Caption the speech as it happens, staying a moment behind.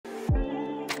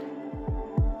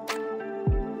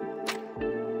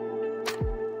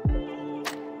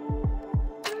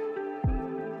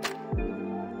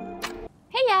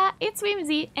it's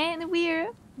Whimsy, and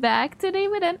we're back today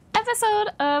with an episode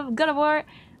of God of War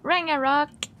Ragnarok.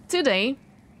 Today,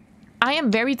 I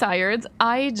am very tired.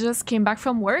 I just came back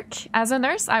from work as a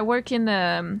nurse. I work in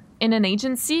an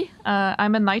agency.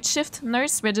 I'm a night shift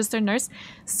nurse, registered nurse.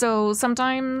 So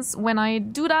sometimes when I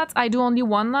do that, I do only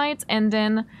one night, and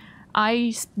then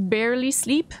I barely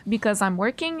sleep because I'm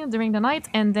working during the night,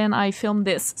 and then I film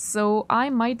this. So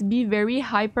I might be very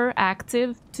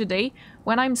hyperactive today.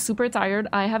 When I'm super tired,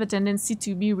 I have a tendency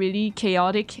to be really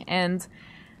chaotic and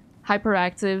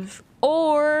hyperactive,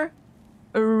 or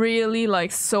really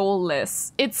like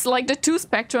soulless. It's like the two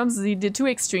spectrums, the two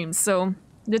extremes. So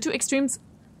the two extremes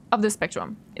of the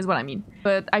spectrum is what I mean.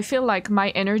 But I feel like my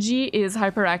energy is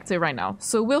hyperactive right now.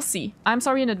 So we'll see. I'm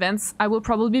sorry in advance. I will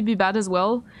probably be bad as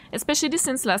well. Especially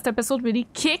since last episode really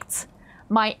kicked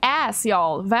my ass,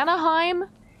 y'all. Vanaheim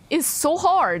is so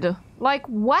hard. Like,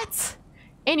 what?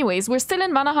 Anyways, we're still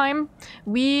in Vanaheim.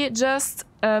 We just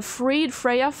freed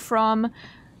Freya from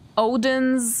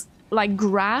Odin's like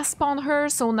grasp on her,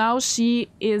 so now she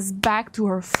is back to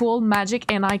her full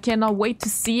magic, and I cannot wait to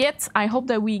see it. I hope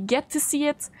that we get to see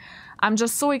it. I'm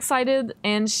just so excited,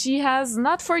 and she has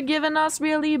not forgiven us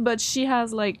really, but she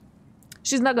has like,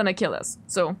 she's not gonna kill us,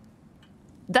 so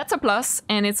that's a plus,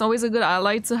 and it's always a good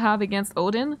ally to have against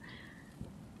Odin.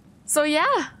 So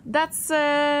yeah, that's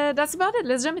about it.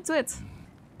 Let's jump into it.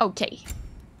 Okay,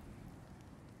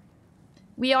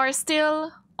 we are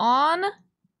still on.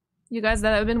 You guys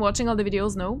that have been watching all the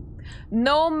videos know.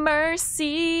 No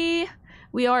Mercy!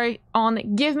 We are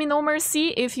on Give Me No Mercy.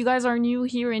 If you guys are new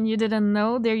here and you didn't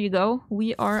know, there you go.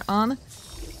 We are on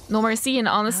No Mercy, and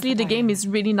honestly, the game is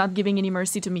really not giving any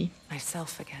mercy to me.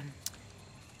 Myself again.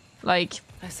 Like...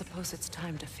 I suppose it's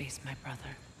time to face my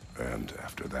brother. And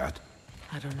after that?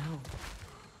 I don't know.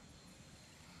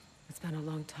 It's been a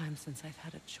long time since I've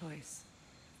had a choice.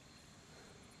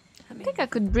 I think I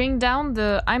could bring down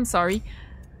the... I'm sorry.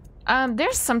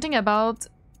 There's something about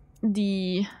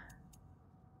the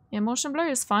motion blur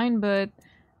is fine, but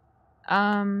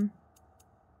the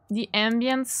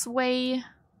ambient sway.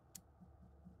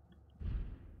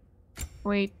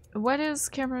 Wait, what is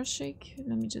camera shake?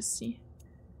 Let me just see.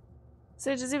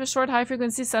 So just have a short high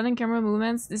frequency sudden camera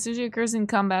movements. This usually occurs in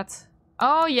combat.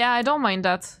 Oh yeah, I don't mind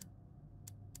that.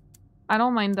 I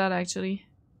don't mind that actually.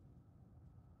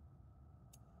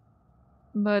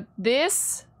 But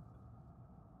this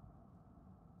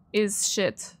is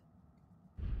shit.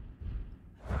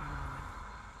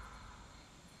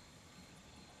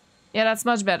 Yeah, that's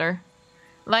much better.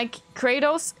 Like,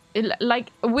 Kratos,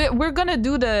 like, we're gonna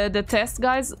do the test,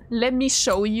 guys. Let me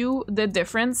show you the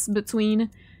difference between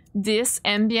this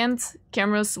ambient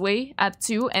camera sway at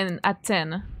 2 and at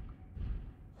 10.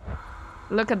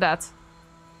 Look at that.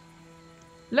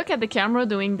 Look at the camera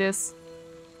doing this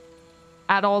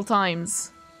at all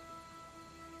times.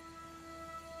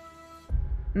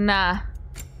 Nah.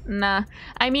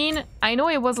 I mean, I know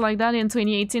it was like that in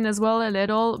 2018 as well, a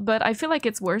little, but I feel like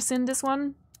it's worse in this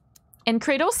one. And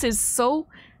Kratos is so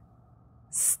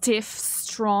stiff,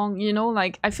 strong, you know,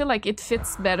 like, I feel like it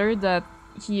fits better that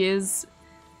he is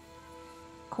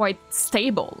quite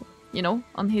stable, you know,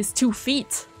 on his 2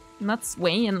 feet, not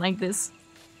swaying like this.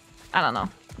 I don't know.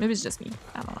 Maybe it's just me.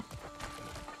 I don't know.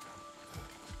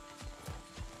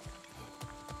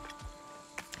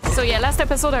 So yeah, last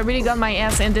episode I really got my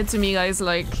ass handed to me, guys.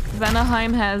 Like,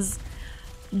 Vanaheim has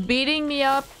beating me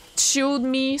up, chewed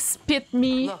me, spit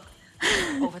me. Look,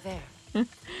 over there.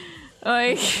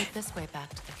 Like, take this way back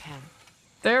to the camp.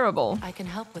 Terrible. I can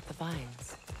help with the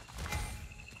vines.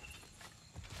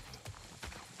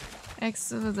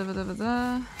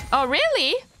 Oh,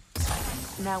 really?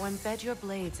 Now embed your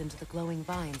blades into the glowing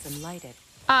vines and light it.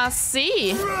 I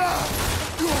see.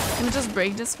 Can we just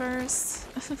break this first?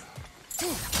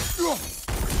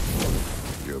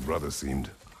 Your brother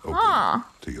seemed open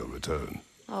to your return.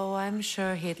 Oh, I'm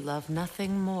sure he'd love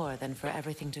nothing more than for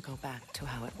everything to go back to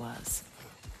how it was.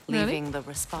 Really? Leaving the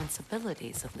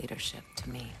responsibilities of leadership to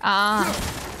me. Ah,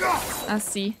 I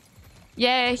see.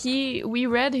 Yeah, we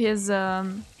read his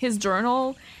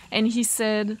journal, and he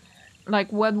said,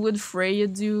 like, what would Freya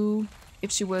do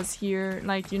if she was here?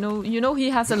 Like, you know,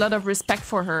 he has a lot of respect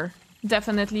for her.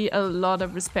 Definitely a lot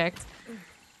of respect.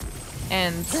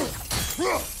 And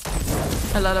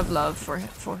a lot of love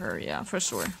for her, yeah, for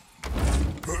sure.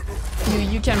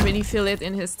 You can really feel it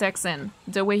in his text and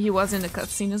the way he was in the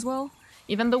cutscene as well.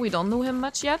 Even though we don't know him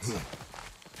much yet.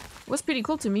 It was pretty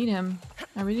cool to meet him.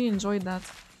 I really enjoyed that.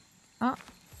 Ah.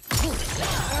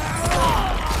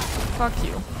 Fuck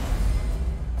you.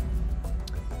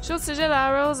 Shoot sigil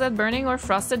arrows at burning or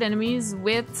frosted enemies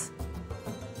with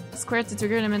square to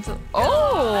trigger elemental.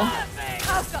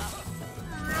 Oh!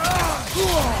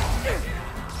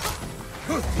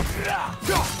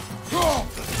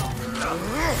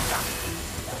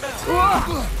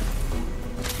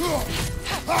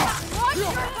 Watch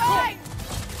your right!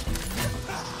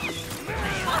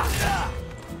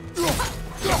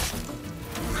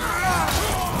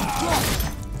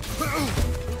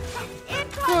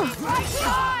 Incoming right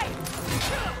side!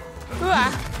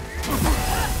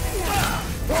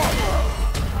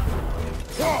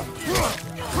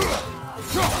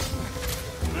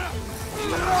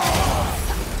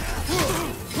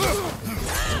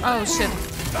 Oh shit.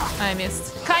 I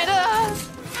missed. Kinda!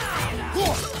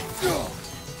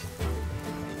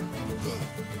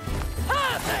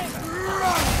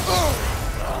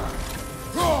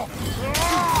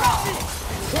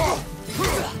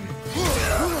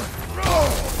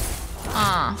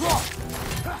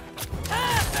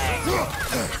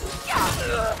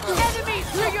 Enemies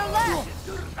to your left!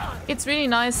 It's really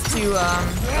nice to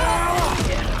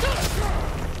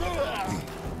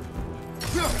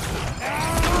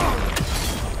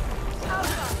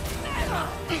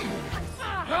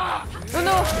oh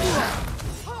no!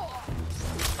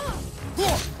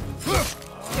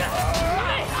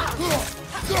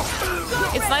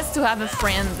 It's nice to have a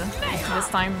friend this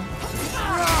time.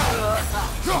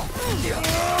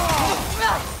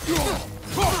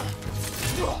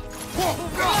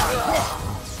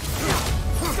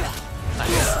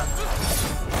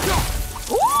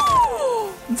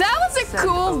 Ooh, that was a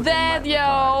cool death,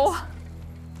 yo!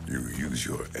 You use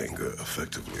your anger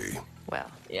effectively. Well,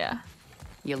 Yeah.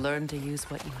 you learn to use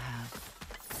what you have.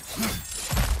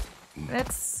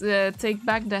 Let's take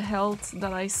back the health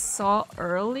that I saw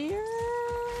earlier.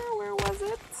 Where was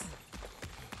it?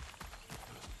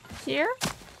 Here?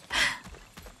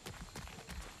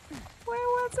 Where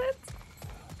was it?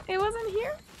 It wasn't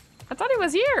here? I thought it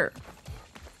was here.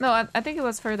 No, I think it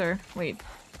was further. Wait.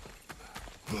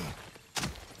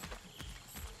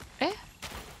 Eh?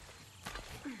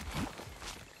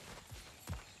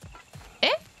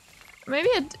 Eh?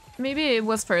 Maybe it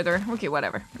was further. Okay,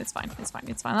 whatever. It's fine. It's fine.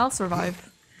 It's fine. I'll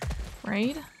survive.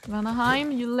 Right?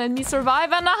 Vanaheim, you let me survive,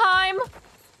 Vanaheim!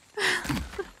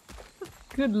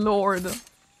 Good lord.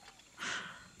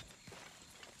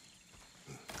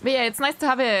 But yeah, it's nice to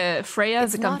have a Freya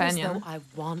as a companion. It's not as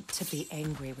though I want to be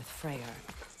angry with Freyr.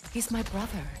 He's my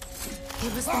brother. He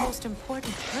was the most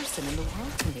important person in the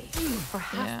world to me for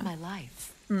half my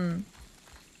life.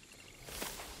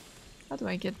 How do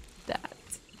I get that?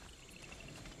 These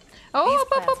Oh,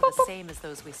 plans are the same as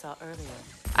those we saw earlier.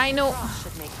 I know.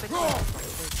 Should make quick work.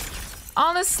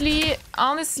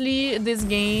 Honestly, this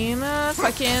game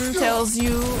fucking tells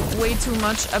you way too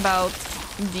much about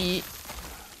the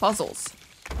puzzles.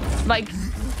 Like,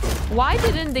 why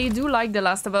didn't they do like The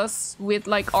Last of Us with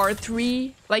like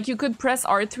R3? Like you could press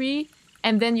R3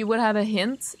 and then you would have a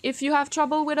hint if you have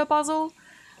trouble with a puzzle.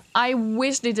 I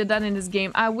wish they did that in this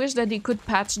game. I wish that they could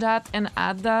patch that and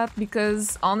add that,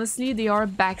 because honestly they are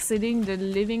backseating the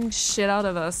living shit out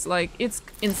of us. Like, it's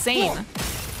insane.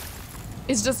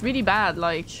 It's just really bad,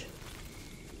 like...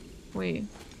 Wait.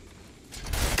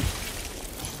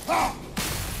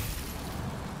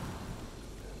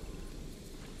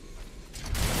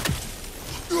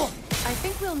 I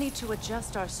think we'll need to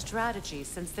adjust our strategy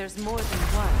since there's more than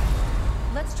one.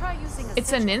 Let's try using a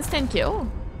It's an instant kill.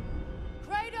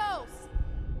 Kratos!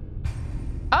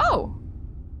 Oh!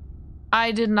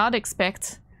 I did not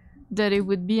expect that it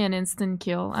would be an instant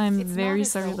kill. I'm very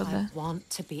sorry about that. I want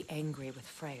to be angry with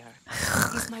Freyr.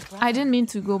 He's my brother. I didn't mean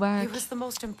to go back. He was the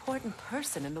most important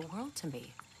person in the world to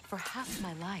me for half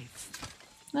my life.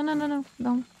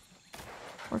 No.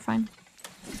 We're fine.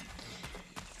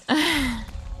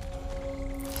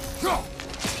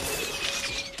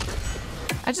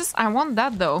 I want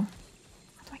that though.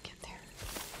 How do I get there?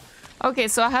 Okay,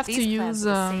 so I have to use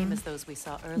the same as those we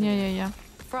saw earlier. Yeah.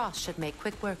 Frost should make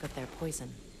quick work of their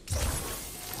poison.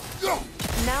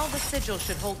 Now the sigil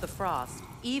should hold the frost,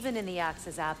 even in the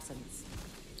axe's absence.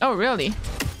 Oh, really?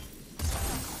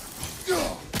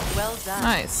 Well done.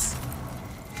 Nice.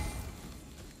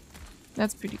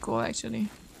 That's pretty cool, actually.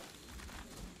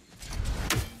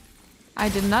 I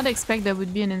did not expect that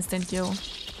would be an instant kill.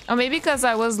 Or maybe because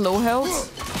I was low health,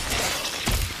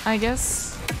 I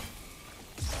guess.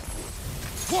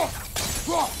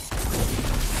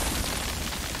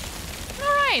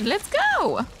 Alright, let's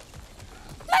go!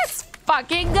 Let's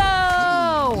fucking go!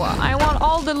 I want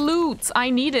all the loot. I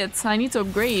need it. I need to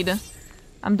upgrade.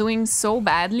 I'm doing so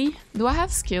badly. Do I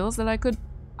have skills that I could...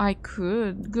 I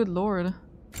could. Good lord.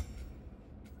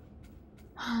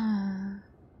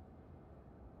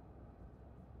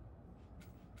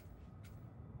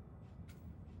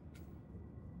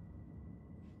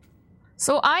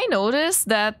 So I noticed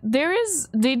that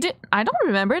I don't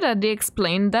remember that they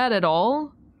explained that at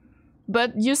all.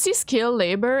 But you see skill,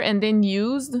 labor, and then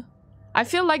used. I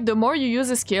feel like the more you use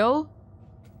a skill,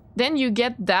 then you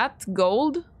get that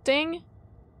gold thing.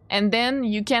 And then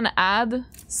you can add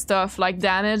stuff like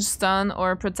damage, stun,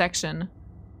 or protection.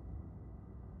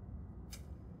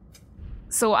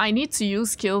 So I need to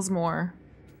use skills more.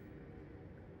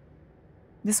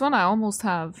 This one I almost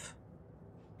have.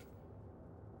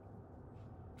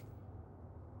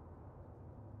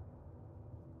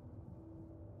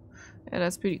 Yeah,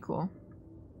 that's pretty cool.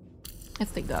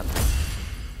 Let's take that.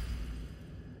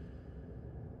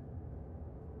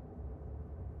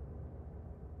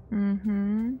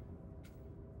 Mm-hmm.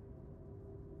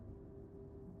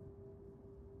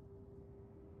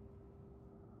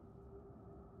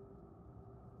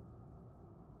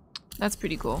 That's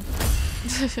pretty cool.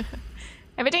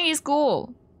 Everything is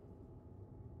cool.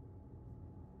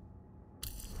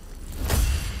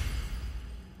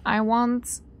 I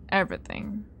want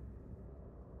everything.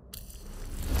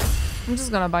 I'm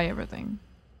just gonna buy everything.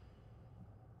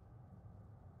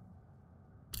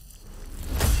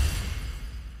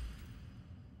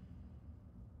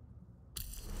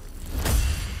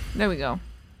 There we go.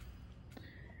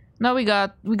 Now we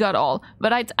got all.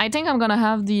 But I think I'm gonna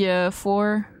have the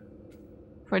 4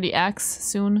 for the axe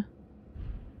soon.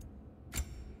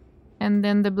 And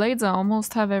then the blades, I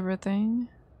almost have everything.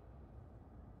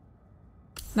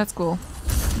 That's cool.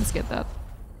 Let's get that.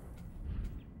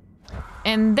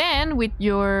 And then with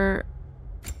your...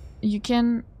 You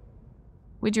can...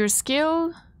 With your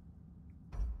skill...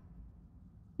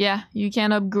 Yeah, you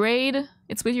can upgrade...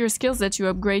 It's with your skills that you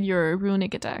upgrade your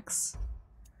runic attacks.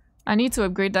 I need to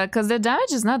upgrade that because the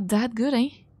damage is not that good, eh?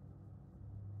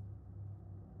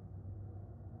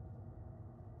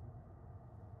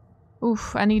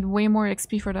 Oof, I need way more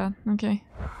XP for that. Okay.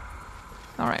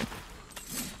 Alright.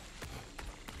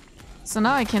 So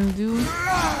now I can do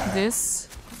this.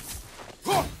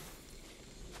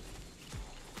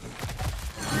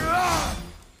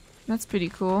 That's pretty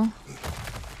cool.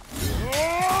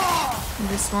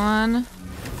 This one.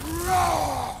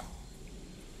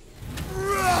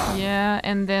 Yeah,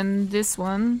 and then this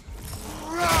one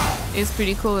is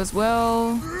pretty cool as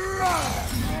well.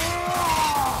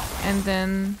 And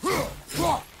then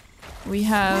we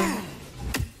have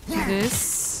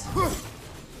this.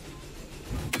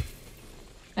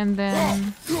 And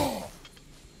then...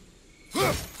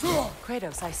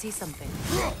 Kratos, I see something.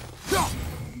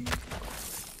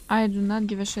 I do not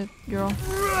give a shit, girl.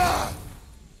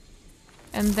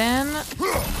 And then...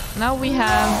 Now we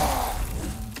have...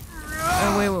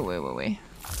 wait.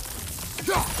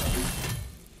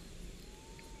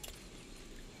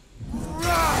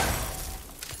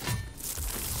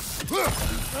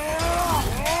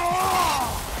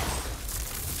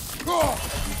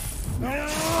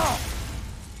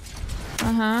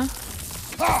 Uh-huh.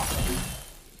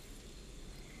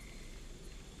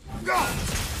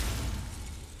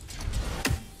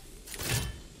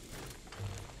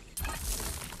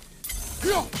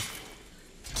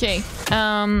 Okay,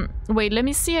 wait, let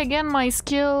me see again my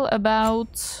skill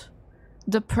about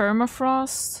the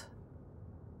permafrost.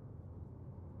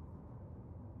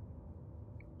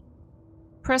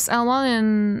 Press L1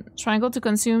 and triangle to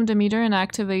consume the meter and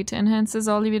activate. Enhances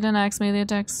all Alivia and axe melee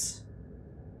attacks.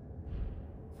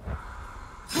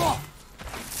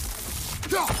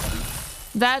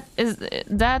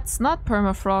 That's not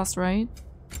permafrost, right?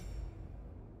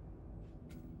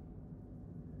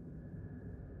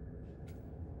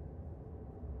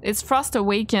 It's Frost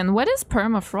Awaken. What is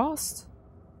permafrost?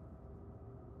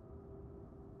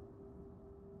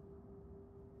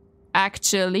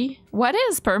 Actually, what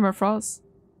is permafrost?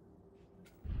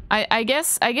 I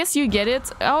guess you get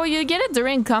it. Oh, you get it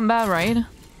during combat, right?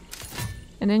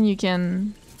 And then you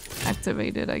can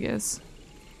activate it, I guess.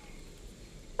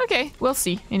 Okay, we'll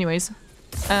see. Anyways,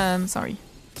 sorry.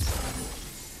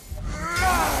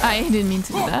 I didn't mean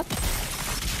to do that.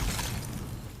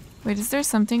 Wait, is there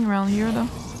something around here though?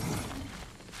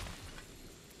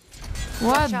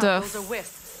 What the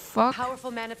fuck? Powerful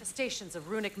manifestations of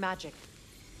runic magic.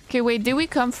 Okay, wait, did we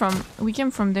come from... We came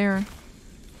from there.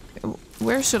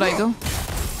 Where should I go?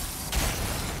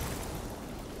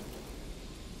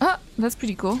 Ah, that's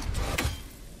pretty cool.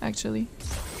 Actually.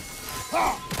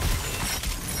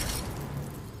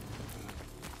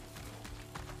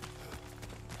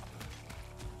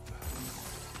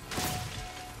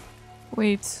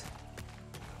 Wait.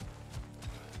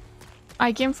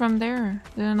 I came from there,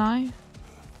 didn't I?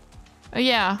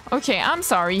 Yeah, okay, I'm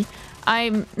sorry.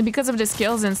 Because of the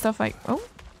skills and stuff, I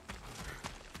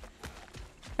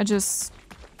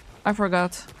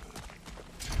forgot.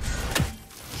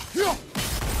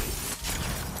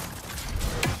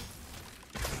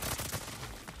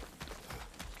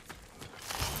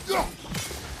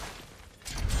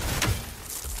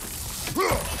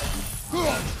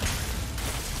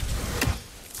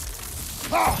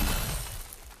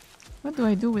 What do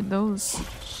I do with those?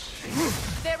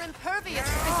 They're impervious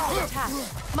to physical attack.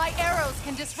 My arrows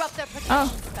can disrupt their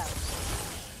protection spells.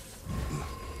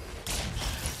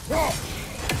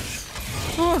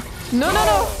 Oh, no, no,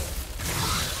 no!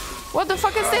 What the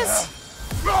fuck is this?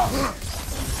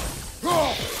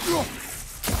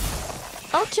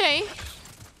 Okay.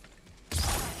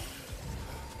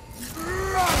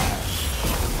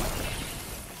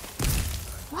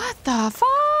 What the fuck?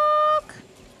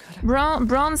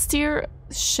 Bronze tier.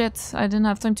 Shit, I didn't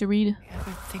have time to read. I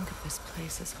ever think of this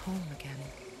place as home again?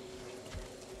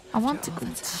 I want to go.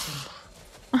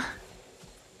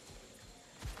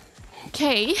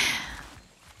 Okay.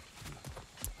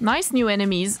 Nice new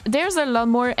enemies. There's a lot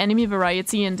more enemy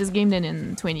variety in this game than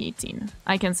in 2018.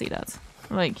 I can say that.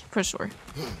 Like, for sure.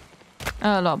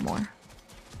 A lot more.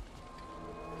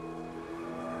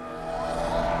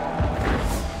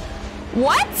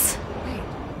 What? Wait.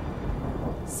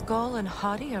 Skull and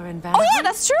Hottie are in Vanaheim? Oh yeah,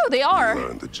 that's true, they are!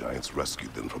 Learned the giants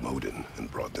rescued them from Odin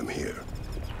and brought them here.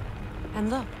 And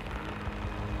look.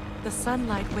 The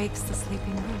sunlight wakes the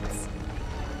sleeping roots.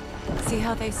 See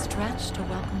how they stretch to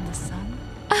welcome the sun?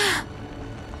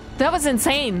 That was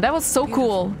insane. That was so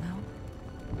cool. No?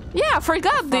 Yeah, I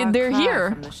forgot they're Far cry here.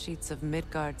 From the sheets of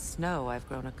Midgard snow I've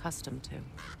grown accustomed to.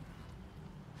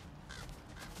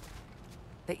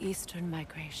 The Eastern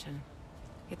migration.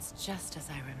 It's just as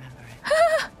I remember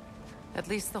it. At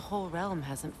least the whole realm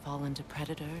hasn't fallen to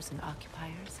predators and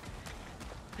occupiers.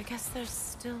 I guess there's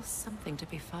still something to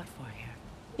be fought for here.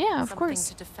 Yeah, of Something course.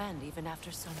 to defend even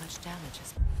after so much damage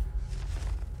has...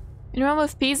 In realm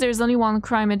of peace, there's only one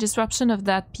crime, a disruption of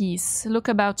that peace. Look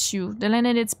about you. The land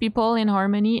and its people in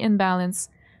harmony and balance.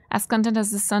 As content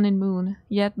as the sun and moon.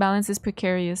 Yet balance is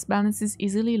precarious. Balance is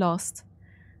easily lost.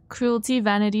 Cruelty,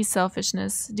 vanity,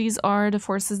 selfishness. These are the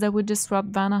forces that would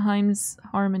disrupt Vanaheim's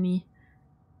harmony.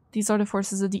 These are the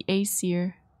forces of the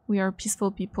Aesir. We are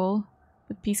peaceful people,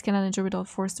 but peace cannot endure without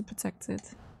force to protect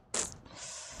it.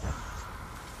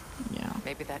 Yeah.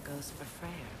 Maybe that goes for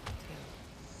Freyr,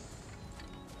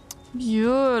 too.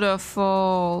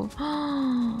 Beautiful.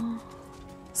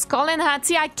 Skull and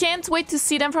Hattie, I can't wait to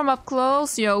see them from up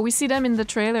close. Yo, we see them in the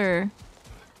trailer.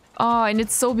 Oh, and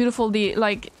it's so beautiful. The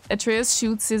like Atreus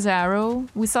shoots his arrow.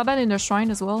 We saw that in the shrine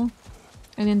as well.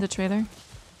 And in the trailer.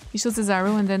 He shoots his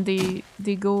arrow and then they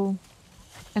go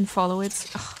and follow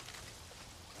it. Ugh.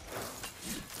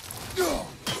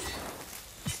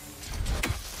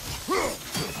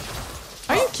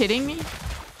 Are you kidding me?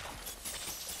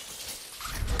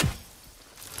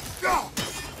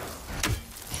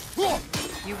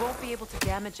 You won't be able to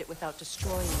damage it without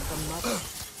destroying the mother.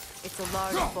 It's a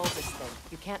large bulbous thing.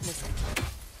 You can't miss it.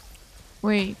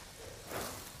 Wait.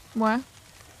 What?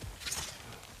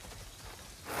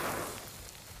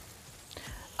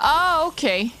 Oh,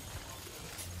 okay.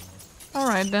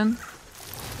 Alright then.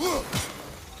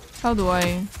 How do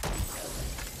I...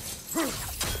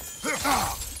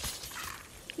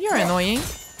 You're annoying.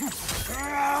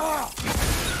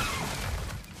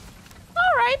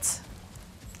 Alright.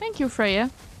 Thank you,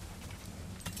 Freya.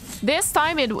 This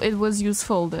time it was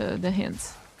useful, the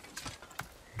hint.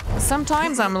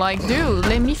 Sometimes I'm like, dude,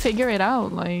 let me figure it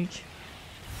out, like...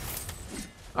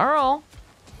 Earl.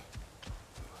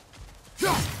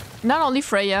 Not only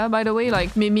Freya, by the way,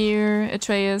 like Mimir,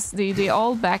 Atreus, they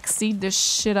all backseat the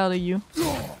shit out of you.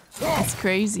 It's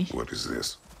crazy. What is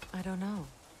this? I don't know.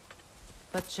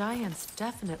 But giants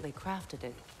definitely crafted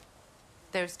it.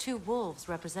 There's 2 wolves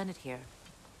represented here.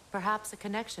 Perhaps a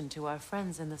connection to our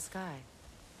friends in the sky.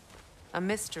 A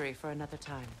mystery for another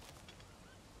time.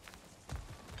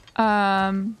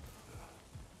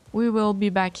 We will be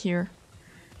back here.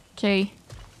 Okay.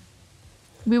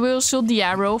 We will shoot the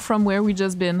arrow from where we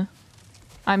just been.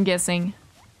 I'm guessing.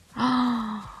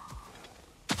 Are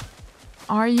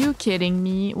you kidding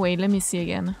me? Wait, let me see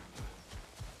again.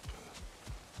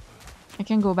 I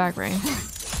can go back, right?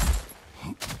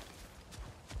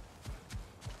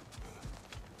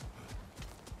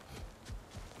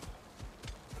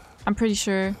 I'm pretty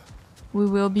sure we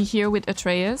will be here with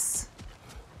Atreus.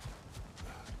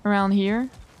 Around here.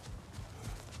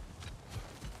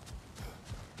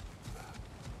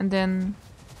 And then...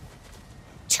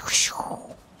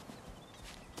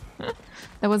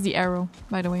 That was the arrow,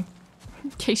 by the way.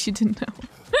 In case you didn't know.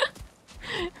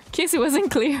 In case it wasn't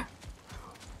clear.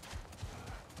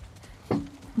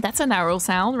 That's an arrow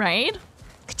sound, right?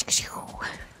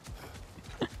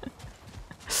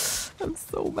 I'm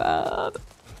so bad.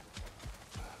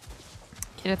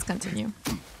 Okay, let's continue.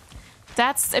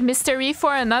 That's a mystery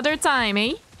for another time,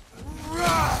 eh?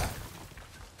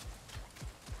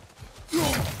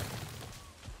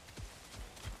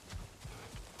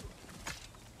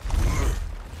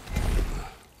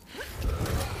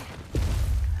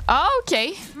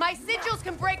 Okay. My sigils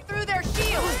can break through their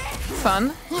shields.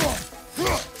 Fun.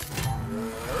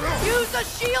 Use a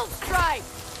shield strike.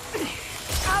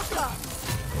 Alpha.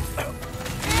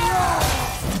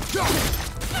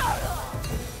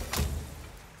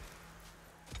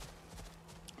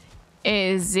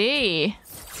 Easy.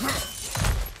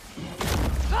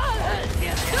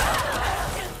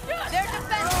 They're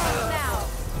defenseless now.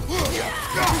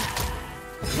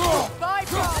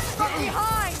 Bifrost from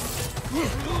behind.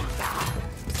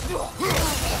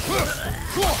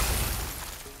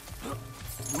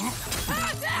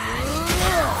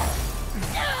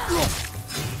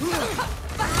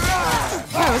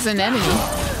 That was an enemy.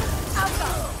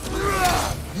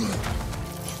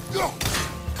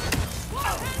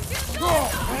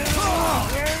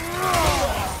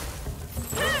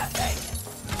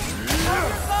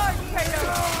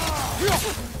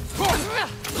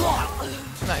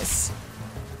 Nice.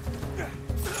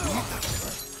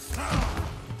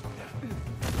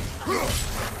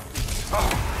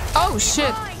 Oh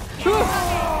shit.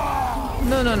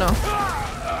 No, no, no.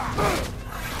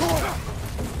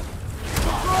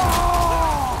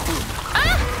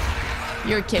 Ah!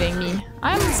 You're kidding me.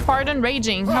 I'm Spartan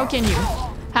raging. How can you?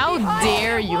 How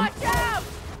dare you?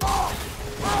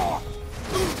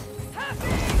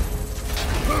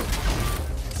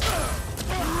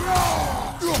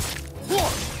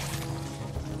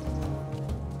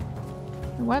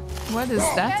 What is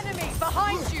that? Enemy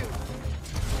behind you.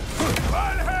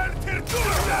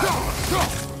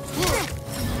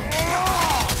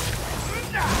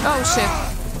 Oh shit.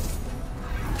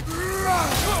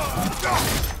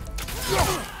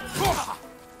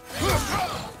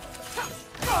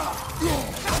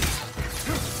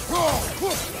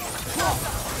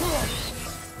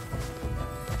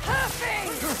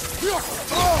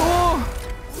 Oh.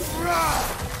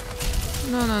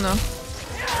 No, no, no.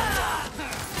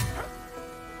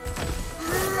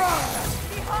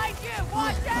 Behind you,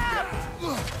 watch out!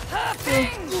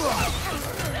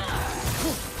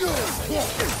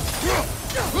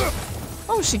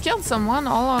 Oh, she killed someone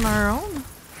all on her own.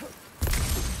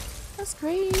 That's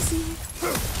crazy.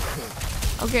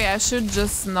 Okay, I should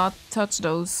just not touch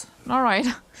those. Alright.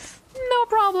 No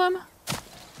problem.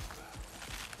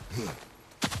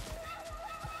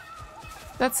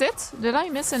 That's it? Did I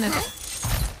miss anything?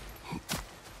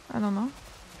 I don't know.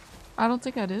 I don't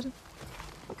think I did.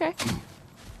 Okay.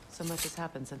 So much has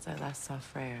happened since I last saw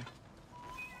Freyr.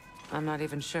 I'm not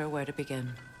even sure where to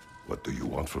begin. What do you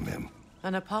want from him?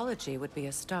 An apology would be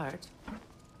a start.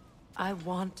 I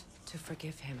want to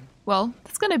forgive him. Well,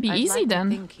 it's gonna be easy like then.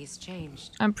 To think he's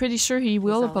changed. I'm pretty sure he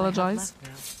will He's all I have apologize. left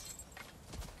now.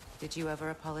 Did you ever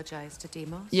apologize to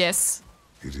Deimos? Yes.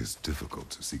 It is difficult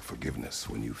to seek forgiveness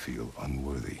when you feel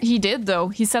unworthy. He did though.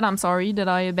 He said, I'm sorry that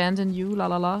I abandoned you, la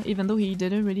la la, even though he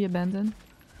didn't really abandon.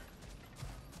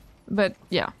 But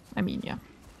yeah, I mean, yeah.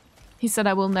 He said,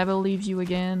 I will never leave you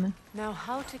again. Now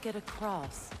how to get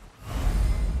across?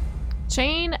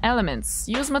 Chain elements.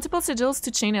 Use multiple sigils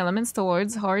to chain elements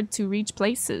towards hard to reach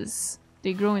places.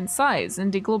 They grow in size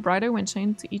and they glow brighter when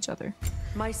chained to each other.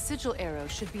 My sigil arrow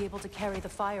should be able to carry the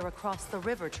fire across the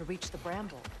river to reach the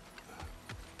bramble.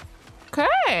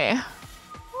 Okay.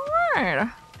 Alright.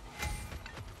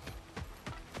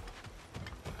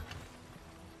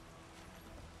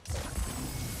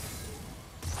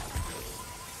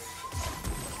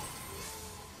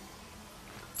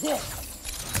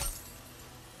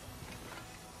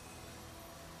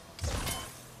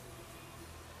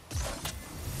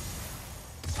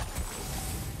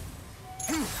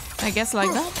 I guess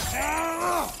like that.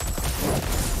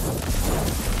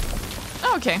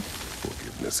 Okay.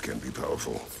 Forgiveness can be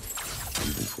powerful,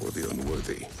 even for the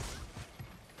unworthy.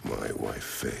 My wife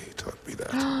Faye taught me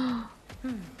that.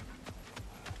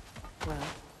 Well,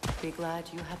 be glad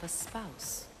you have a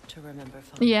spouse to remember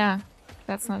from. Yeah,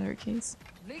 that's not her case.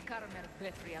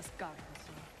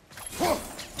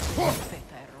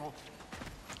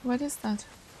 What is that?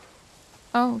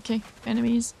 Oh, okay.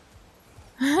 Enemies.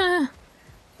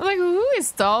 Like, who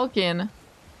is talking?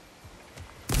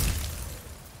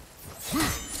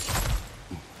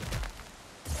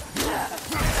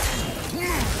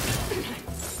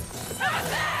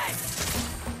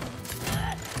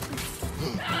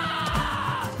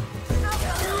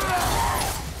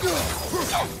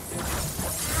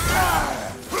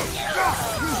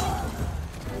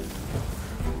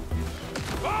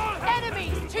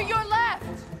 Enemies to your left.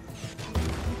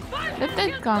 Let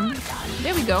that come.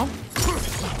 There we go.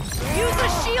 Use a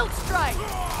shield strike.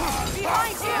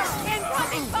 Behind you,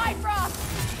 incoming Bifrost.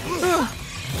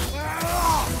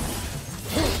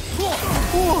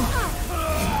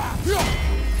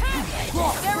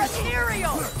 They're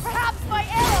ethereal! Perhaps my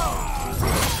arrow!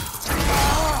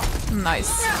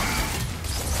 Nice.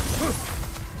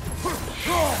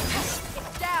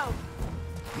 It's down!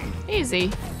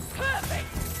 Easy.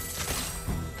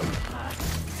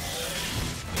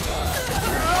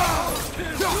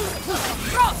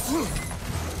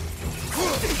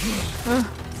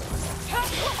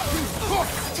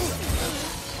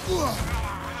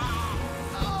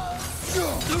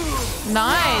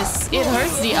 Nice! It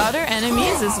hurts the other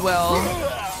enemies as well.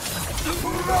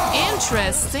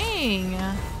 Interesting.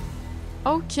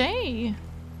 Okay.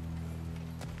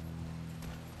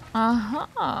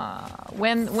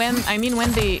 When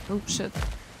they oh shit.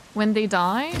 When they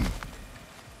die,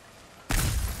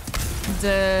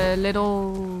 the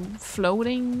little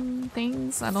floating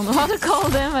things, I don't know how to call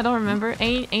them, I don't remember.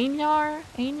 Ainyar?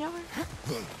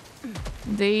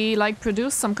 They like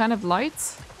produce some kind of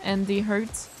light and they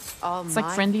hurt. It's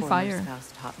like friendly fire.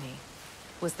 Spouse taught me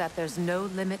was that there's no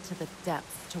limit to the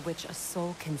depth to which a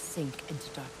soul can sink into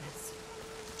darkness.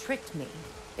 Tricked me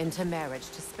into marriage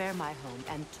to spare my home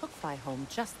and took my home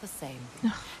just the same.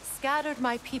 Scattered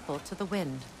my people to the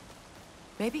wind.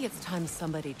 Maybe it's time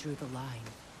somebody drew the line.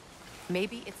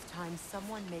 Maybe it's time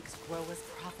someone makes Groa's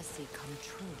prophecy come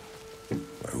true.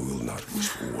 I will not wish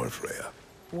for war, Freya.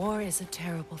 War is a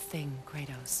terrible thing,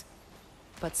 Kratos.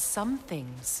 But some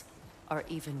things are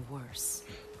even worse.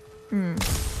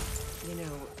 You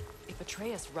know, if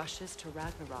Atreus rushes to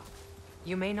Ragnarok,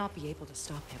 you may not be able to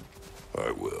stop him.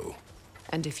 I will.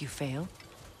 And if you fail?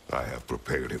 I have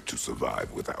prepared him to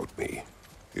survive without me,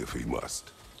 if he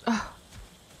must.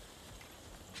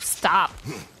 Stop.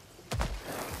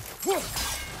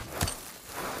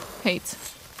 Hate.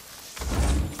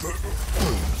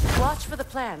 Watch for the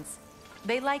plants.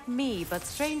 They like me, but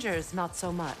strangers not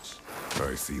so much.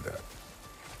 I see that.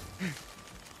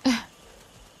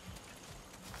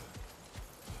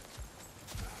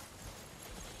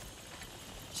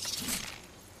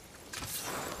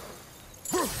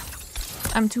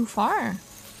 I'm too far.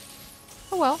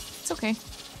 Oh well, it's okay.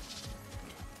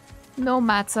 No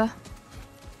matter.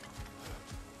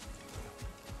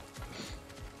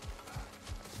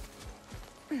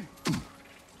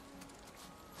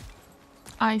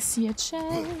 I see a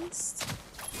chest.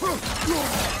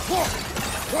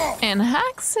 And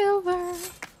hack silver.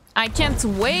 I can't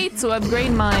wait to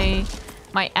upgrade my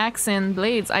axe and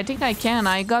blades. I think I can.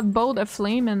 I got both a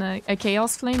flame and a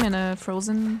chaos flame and a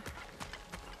frozen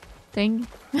thing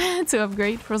to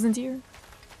upgrade. Frozen tier.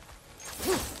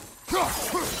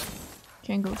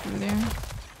 Can't go through there.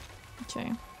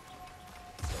 Okay.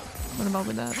 What about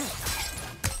with that?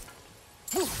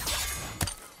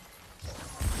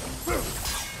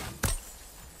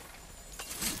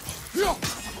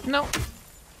 No.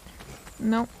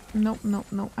 No, no, no,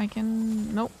 no. I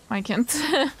can... Nope, I can't.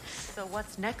 So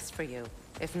what's next for you,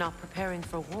 if not preparing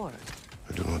for war?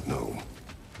 I do not know,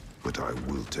 but I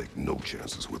will take no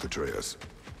chances with Atreus.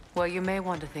 Well, you may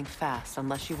want to think fast,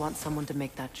 unless you want someone to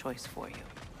make that choice for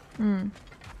you.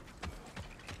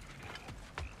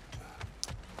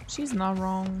 She's not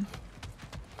wrong.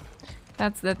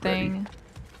 That's the thing.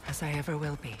 As I ever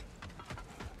will be.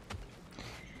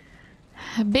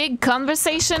 A big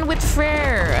conversation with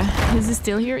Freyr. Is he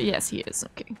still here? Yes, he is.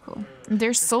 Okay, cool.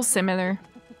 They're so similar.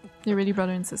 They're really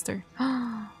brother and sister.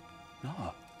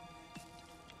 No.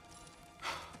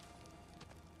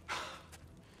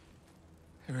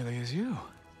 It really is you.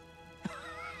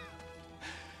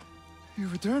 You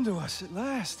returned to us at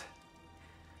last.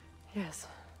 Yes.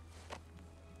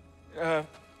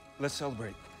 Let's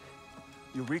celebrate.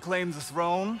 You reclaim the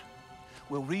throne.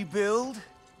 We'll rebuild.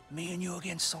 Me and you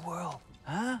against the world.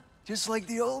 Huh? Just like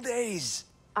the old days.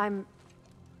 I'm...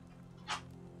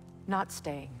 not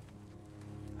staying.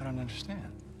 I don't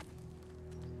understand.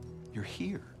 You're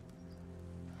here.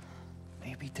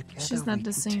 Maybe together She's not we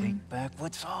the can same. take back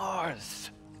what's ours.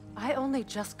 I only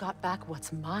just got back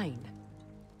what's mine.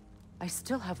 I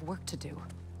still have work to do.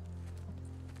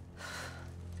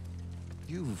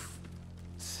 You've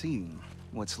seen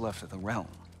what's left of the realm,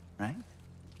 right?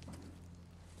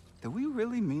 Do we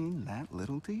really mean that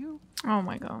little to you? Oh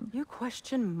my god. You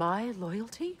question my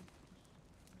loyalty?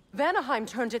 Vanaheim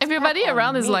turned its Everybody back on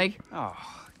around is me. like, Oh,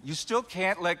 you still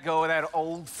can't let go of that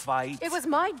old fight. It was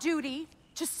my duty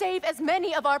to save as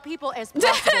many of our people as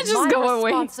possible. Just my go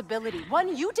away. responsibility.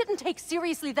 One you didn't take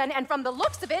seriously then, and from the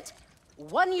looks of it,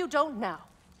 one you don't now.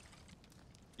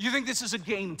 You think this is a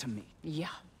game to me? Yeah.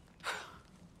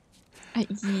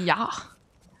 yeah.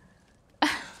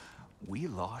 We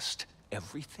lost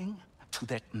everything to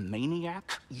that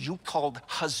maniac you called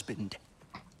husband.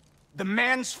 The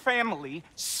man's family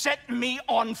set me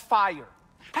on fire.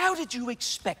 How did you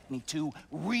expect me to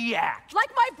react? Like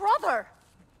my brother!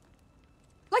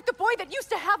 Like the boy that used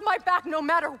to have my back no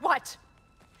matter what!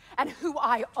 And who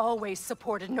I always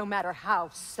supported no matter how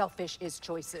selfish his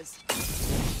choices.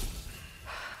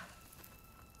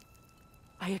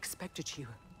 I expected you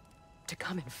to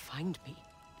come and find me.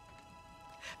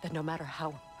 That no matter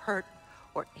how hurt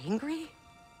or angry,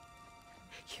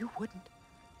 you wouldn't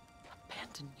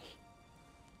abandon me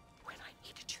when I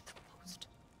needed you the most.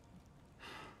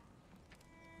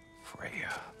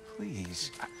 Freya,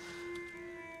 please.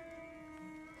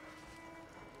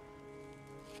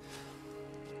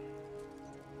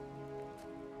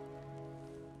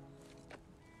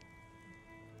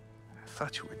 I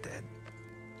thought you were dead.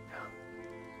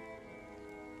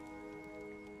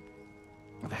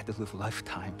 I've had to live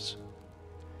lifetimes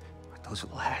with those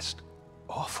last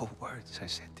awful words I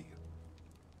said to you.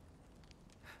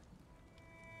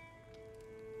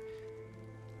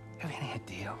 Have any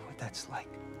idea what that's like?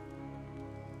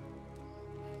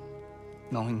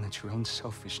 Knowing that your own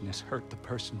selfishness hurt the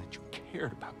person that you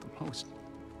cared about the most.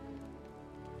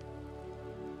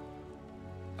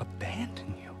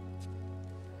 Abandon you.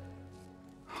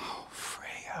 Oh,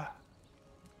 Freya.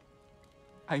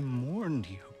 I mourned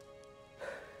you.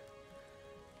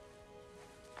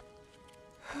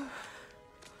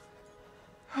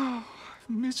 Oh, I've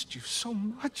missed you so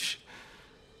much.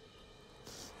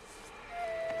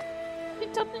 He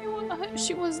told me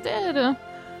she was dead.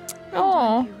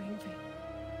 Oh.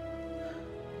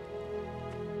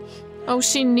 Oh,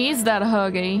 she needs that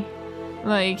hug, eh?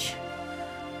 Like,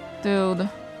 dude.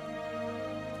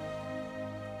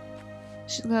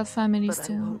 She's got family But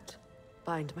still. I won't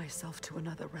bind myself to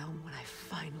another realm when I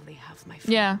finally have my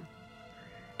freedom. Yeah.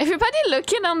 Everybody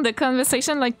looking on the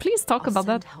conversation, like, please talk I'll about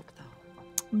send that. help,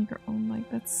 though. On your own, like,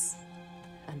 that's...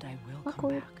 And I will come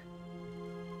awkward. back.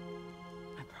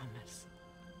 I promise.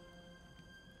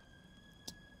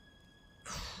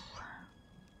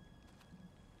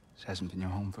 This hasn't been your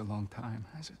home for a long time,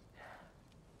 has it?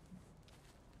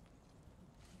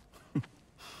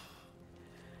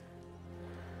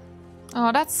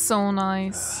 Oh, that's so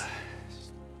nice.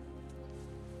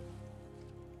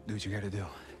 Do what you gotta do.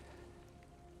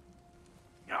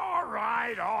 All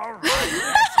right,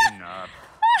 that's enough.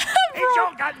 Ain't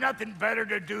y'all got nothing better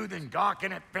to do than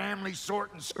gawking at family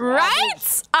sorting squabbles?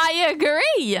 Right? I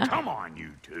agree. Come on,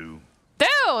 you two.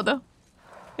 Dude.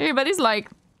 Everybody's like...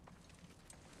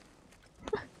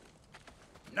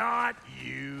 Not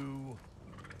you.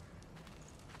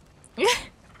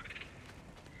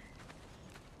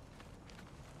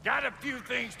 Got a few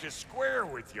things to square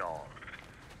with y'all.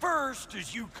 First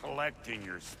is you collecting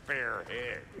your spare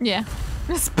head. Yeah.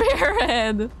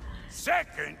 Spearhead.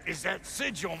 Second is that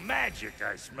sigil magic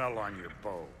I smell on your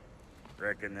bow.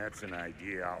 Reckon that's an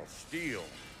idea I'll steal.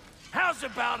 How's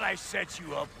about I set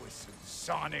you up with some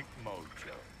sonic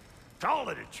mojo? Call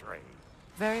it a trade.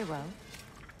 Very well.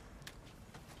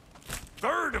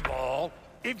 Third of all,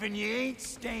 if you ain't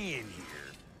staying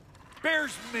here,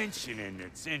 bears mentioning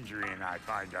that Sindri and I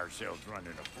find ourselves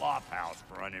running a flop house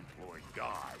for unemployed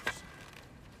gods.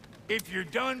 If you're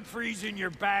done freezing your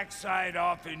backside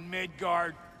off in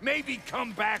Midgard, maybe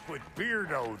come back with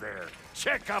Beardo there.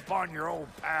 Check up on your old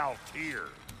pal Tyr.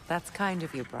 That's kind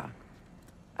of you, Brock.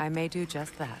 I may do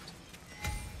just that.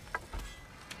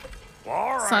 Well,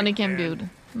 all right, Sonic and then. build.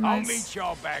 I'll Nice. meet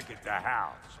y'all back at the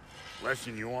house. Unless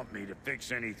you want me to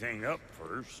fix anything up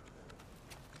first.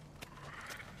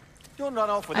 Don't run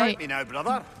off without Aye. me now,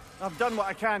 brother. I've done what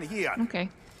I can here. Okay.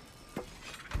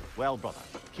 Well, brother,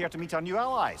 care to meet our new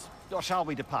allies? Or shall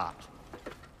we depart?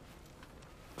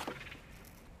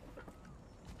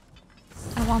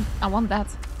 I want that.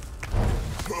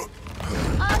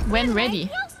 When ready.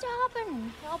 Can you stop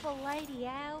and help a lady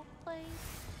out, please?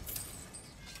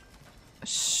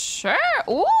 Sure.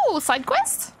 Ooh, side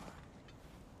quest.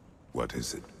 What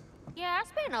is it? Yeah, I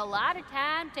spent a lot of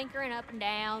time tinkering up and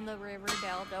down the river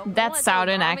delta. That Once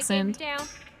southern the army came accent. to town,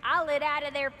 I lit out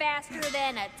of there faster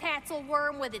than a tassel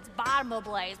worm with its bottom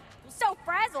ablaze. So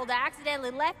frazzled, I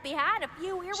accidentally left behind a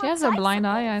few irreplaceables. She has a blind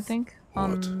eye, I think, What?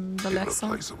 on the left side.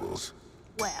 Irreplaceables.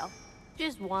 Well,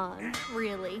 just one,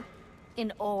 really.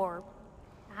 An orb.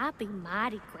 I'd be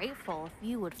mighty grateful if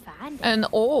you would find it. An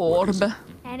orb.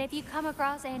 And if you come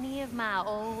across any of my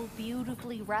old,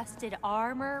 beautifully rusted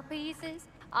armor pieces,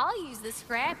 I'll use the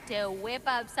scrap to whip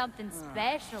up something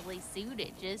specially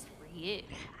suited just for you.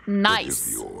 What is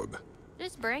Nice. the orb?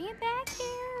 Just bring it back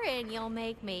here and you'll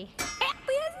make me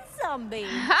happy as a sunbeam.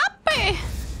 Happy.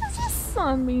 This is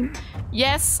sunbeam.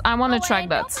 Yes, I want to Oh, track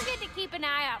and that. don't forget to keep an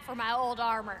eye out for my old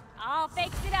armor. I'll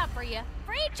fix it up for you.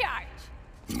 Free of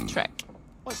charge. Track.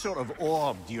 What sort of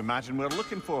orb do you imagine we're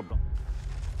looking for?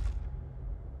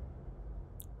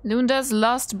 Lunda's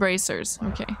lost bracers.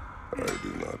 Okay. I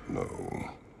do not know.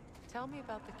 Tell me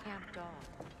about the camp dog.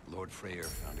 Lord Freyr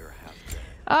found her half dead.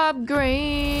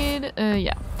 Upgrade.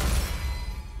 Yeah.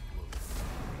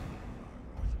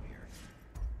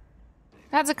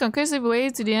 That's a conclusive way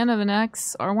to the end of an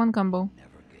axe R1 combo.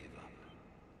 Never gave up.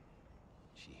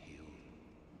 She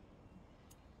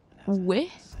healed.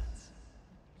 Wait.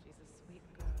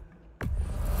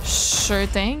 Sure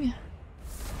thing.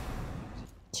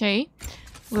 Okay.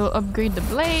 We'll upgrade the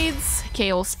blades.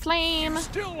 Chaos Flame. You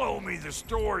still owe me the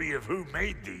story of who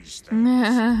made these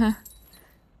things.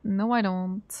 No, I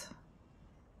don't.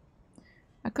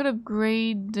 I could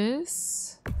upgrade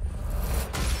this.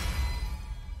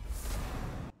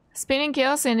 Spinning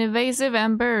Chaos and Evasive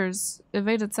Embers.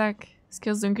 Evade attack.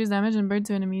 Skills to increase damage and burn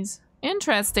to enemies.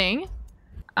 Interesting.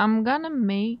 I'm gonna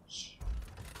make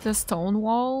the stone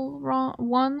wall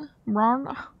one.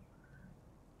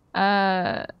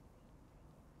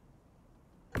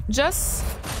 Just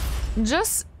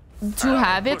to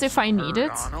have it if I need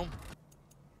it.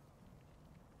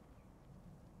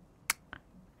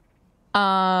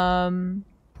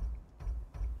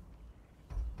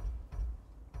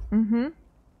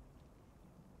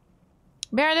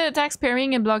 Barely attacks,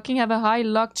 parrying, and blocking have a high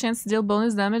luck chance to deal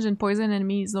bonus damage and poison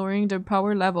enemies, lowering their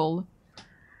power level.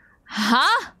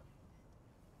 Huh?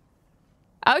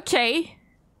 Okay.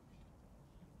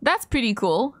 That's pretty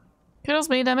cool. Kratos'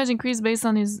 melee damage increased based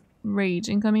on his rage.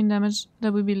 Incoming damage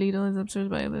that would be lethal is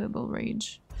absorbed by available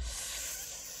rage.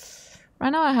 Right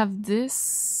now I have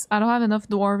this. I don't have enough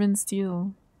dwarven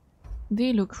steel.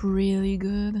 They look really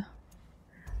good.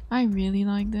 I really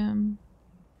like them.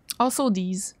 Also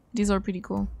these. These are pretty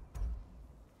cool.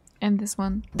 And this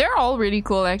one. They're all really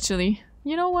cool actually.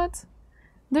 You know what?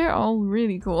 They're all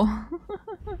really cool.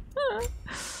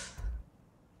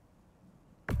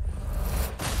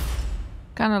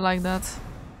 Kinda like that.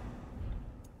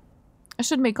 I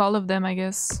should make all of them, I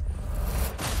guess.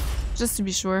 Just to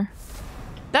be sure.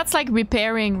 That's like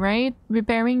repairing, right?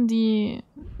 Repairing the...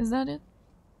 Is that it?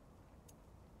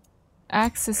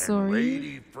 Accessory.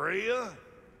 Lady Freya?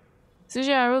 CG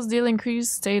arrows deal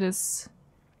increased status.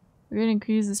 We're gonna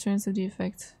increase the strength of the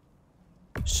effect.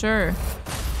 Sure.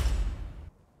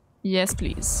 Yes,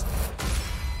 please.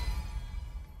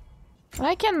 But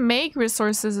I can make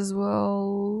resources as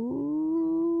well.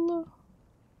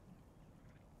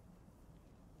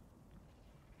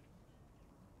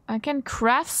 I can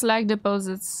craft slag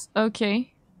deposits.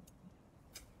 Okay.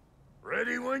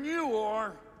 Ready when you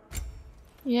are.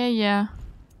 Yeah, yeah.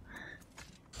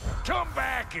 Come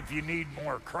back if you need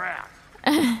more crap.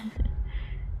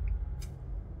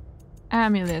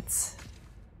 Amulets.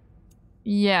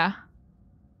 Yeah.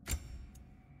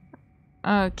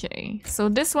 Okay, so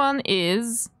this one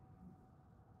is...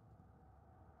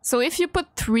 So if you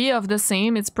put 3 of the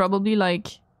same, it's probably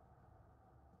like...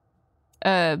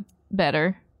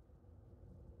 better.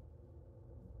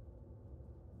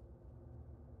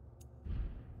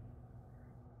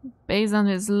 Based on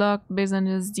his luck, based on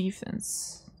his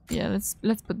defense. Yeah,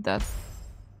 let's put that.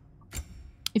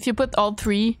 If you put all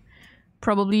 3,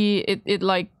 probably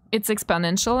it's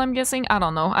exponential, I'm guessing. I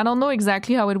don't know. I don't know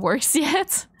exactly how it works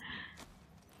yet.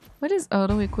 What is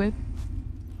auto equip?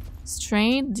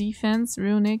 Strength, defense,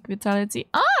 runic, vitality.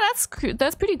 Ah,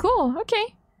 that's pretty cool.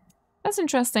 Okay. That's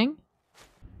interesting.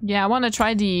 Yeah, I want to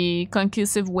try the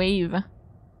concussive wave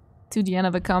to the end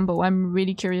of a combo. I'm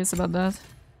really curious about that.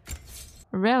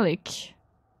 Relic.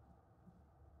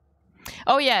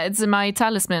 Oh yeah, it's my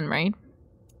talisman, right?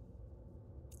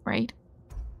 Right.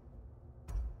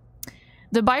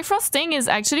 The Bifrost thing is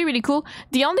actually really cool.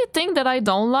 The only thing that I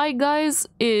don't like, guys,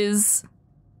 is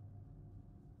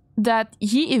that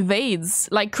he evades.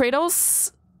 Like,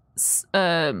 Kratos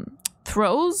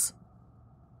throws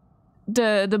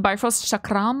the Bifrost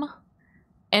Chakram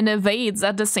and evades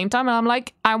at the same time. And I'm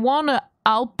like, I wanna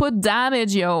output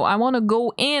damage, yo. I wanna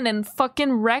go in and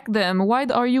fucking wreck them. Why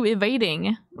are you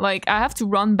evading? Like, I have to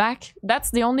run back. That's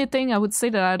the only thing I would say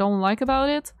that I don't like about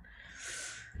it.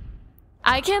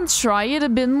 I can try it a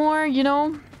bit more, you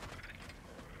know?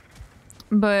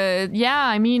 But yeah,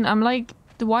 I mean, I'm like,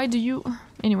 why do you...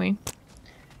 Anyway.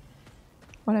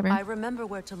 Whatever. I remember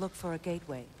where to look for a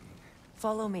gateway.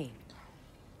 Follow me.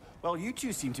 Well, you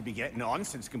two seem to be getting on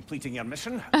since completing your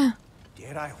mission.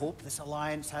 Dare I hope this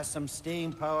alliance has some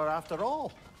staying power after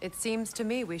all? It seems to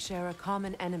me we share a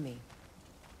common enemy.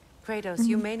 Kratos,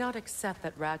 you may not accept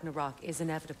that Ragnarok is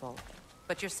inevitable,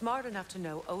 but you're smart enough to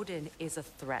know Odin is a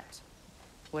threat.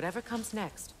 Whatever comes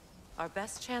next, our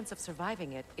best chance of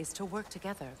surviving it is to work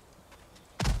together.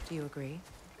 Do you agree?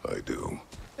 I do.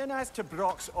 Then as to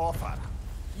Brock's offer,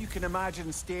 you can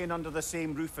imagine staying under the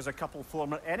same roof as a couple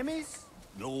former enemies?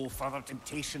 No further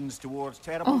temptations towards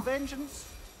terrible vengeance?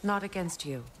 Not against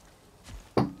you.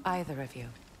 Either of you.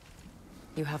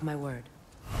 You have my word.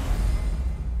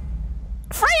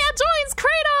 Freya joins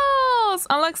Kratos!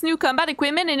 Unlocks new combat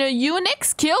equipment in a unique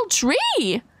skill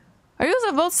tree! Our use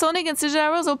of both sonic and sigil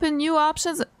arrows open new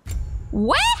options.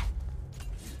 What?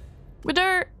 With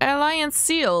her alliance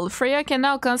sealed, Freya can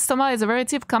now customize a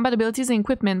variety of combat abilities and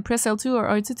equipment. Press L2 or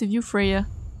R2 to view Freya.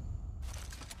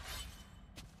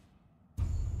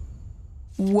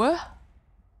 What?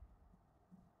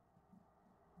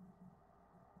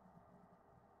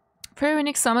 Freya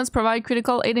unique summons provide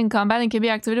critical aid in combat and can be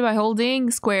activated by holding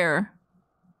square.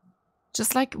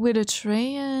 Just like with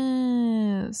Atreus.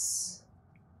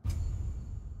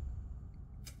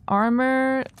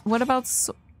 Armor. What about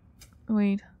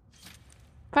wait.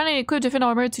 Finally, equip different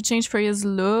armor to change Freya's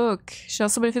look. She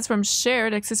also benefits from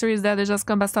shared accessories that adjust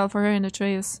combat style for her and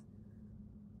Atreus.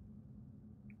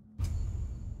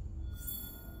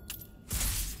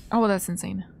 Oh, that's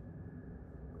insane.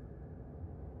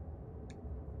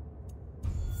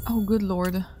 Oh, good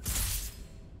lord.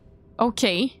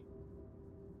 Okay.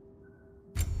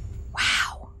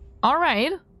 Wow.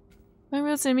 Alright. Maybe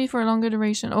it'll save me for a longer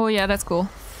duration. Oh yeah, that's cool.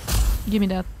 Give me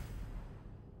that.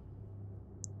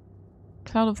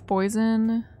 Cloud of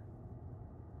poison.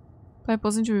 Apply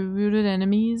poison to rebooted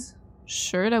enemies.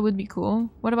 Sure, that would be cool.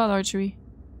 What about archery?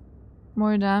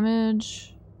 More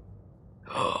damage.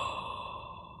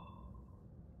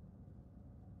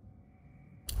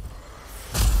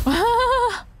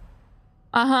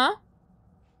 Uh-huh.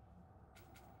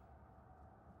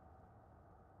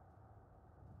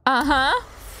 Uh-huh.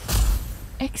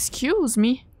 Excuse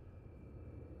me.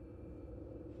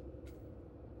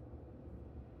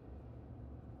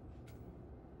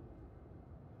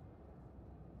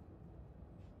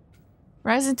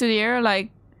 Rise into the air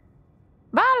like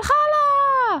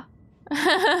Valhalla!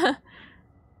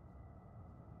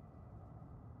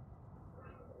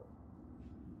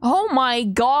 Oh my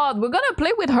god, we're gonna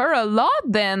play with her a lot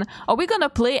then. Are we gonna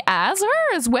play as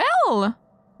her as well?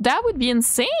 That would be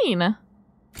insane.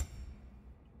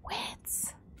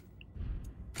 What?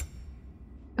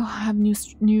 Oh, I have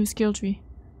new skill tree.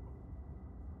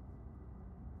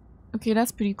 Okay,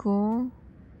 that's pretty cool.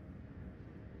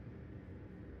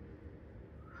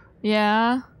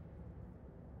 Yeah.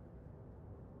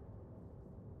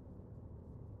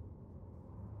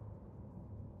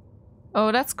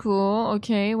 Oh, that's cool.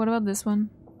 Okay, what about this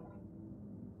one?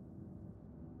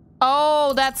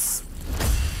 Oh, that's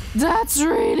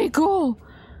really cool.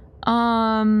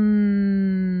 I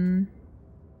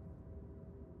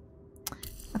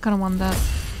kind of want that.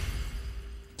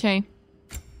 Okay.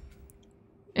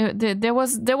 There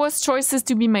was choices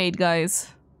to be made,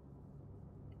 guys.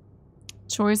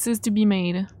 Choices to be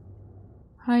made.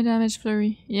 High damage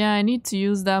flurry. Yeah, I need to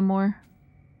use that more.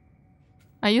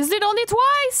 I used it only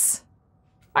twice!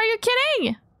 Are you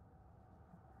kidding?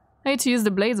 I need to use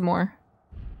the blades more.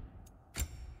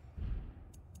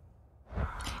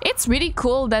 It's really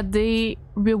cool that they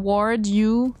reward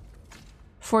you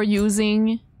for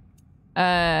using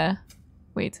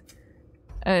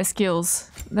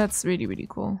skills. That's really, really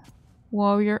cool.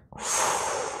 Warrior.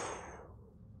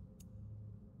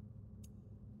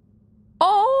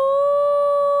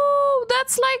 Oh,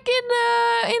 that's like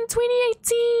in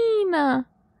 2018.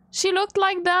 She looked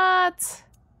like that.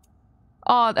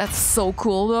 Oh, that's so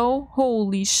cool though.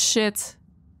 Holy shit.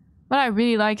 But I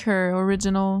really like her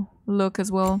original look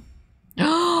as well.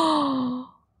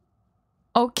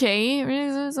 Okay.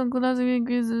 Some cooldowns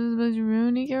increases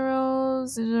runic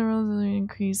arrows. Arrows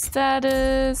increase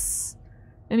status.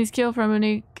 Any skill from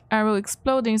runic arrow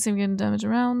exploding, significant damage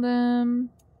around them.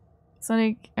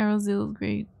 Sonic arrows deal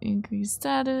great increased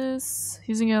status.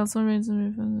 Using also range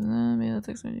and melee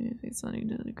attacks when you Sonic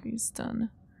deal decreased stun.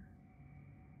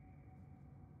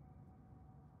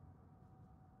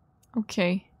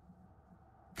 Okay.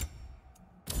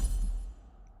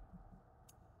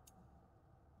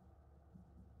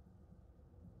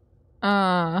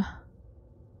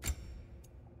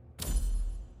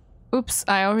 Oops,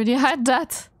 I already had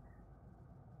that.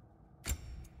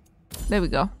 There we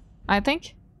go. I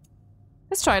think.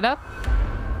 Let's try that.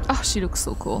 Oh, she looks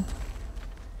so cool.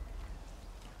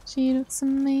 She looks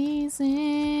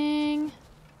amazing.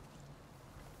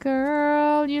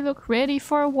 Girl, you look ready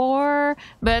for war.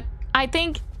 But I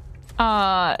think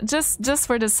just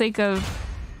for the sake of...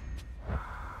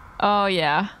 Oh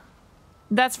yeah.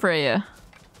 That's Freya.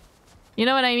 You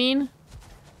know what I mean?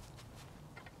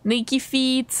 Naked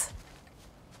feet.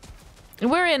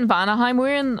 we're in Vanaheim,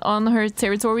 we're on her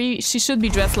territory, she should be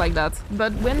dressed like that.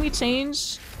 But when we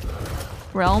change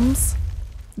realms,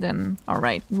 then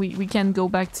alright, we can go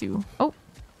back to... Oh!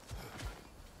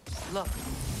 Look,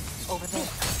 over there.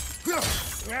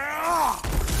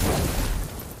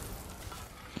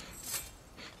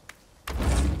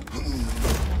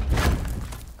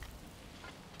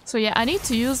 So yeah, I need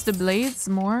to use the blades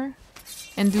more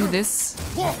and do this.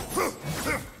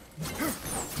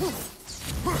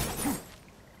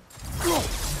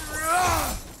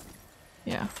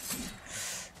 Yeah.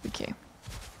 Okay.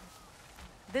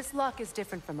 This lock is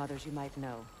different from others you might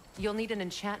know. You'll need an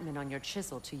enchantment on your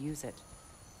chisel to use it.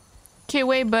 Okay,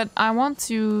 wait, but I want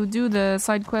to do the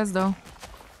side quest though.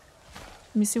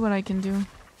 Let me see what I can do.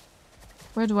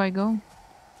 Where do I go?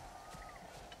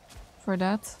 For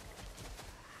that?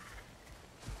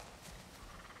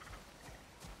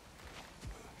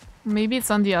 Maybe it's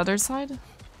on the other side?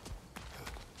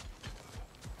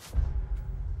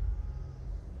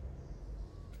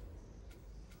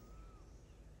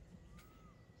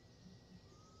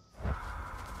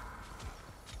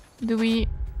 Do we...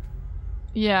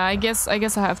 Yeah, I guess I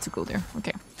have to go there.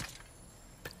 Okay.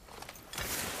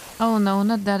 Oh no,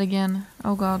 not that again.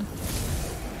 Oh god.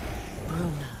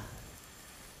 Bruna.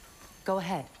 Go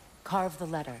ahead. Carve the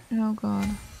letter. Oh god.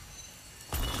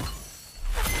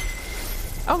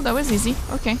 Oh, that was easy.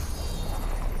 Okay.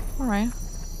 Alright.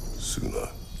 Suna.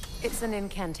 It's an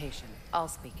incantation. I'll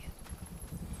speak it.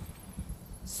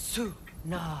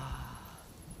 Suna.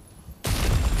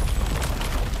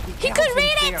 He could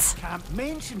read it! Can't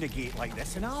mention the gate like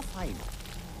this in Alfheim.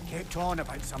 Kept on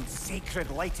about some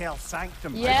sacred light elf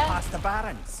sanctum out past the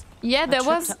barons. Yeah, there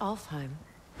was... to Alfheim.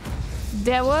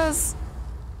 There was...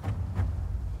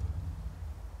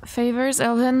 Favours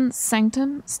Elven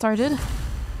Sanctum started.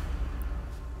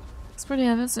 It's pretty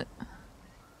obvious.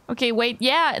 Okay, wait,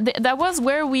 yeah, that was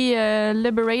where we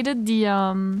liberated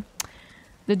the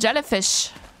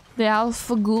jellyfish. The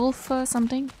Alpha Gulf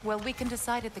something. Well, we can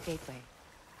decide at the gateway.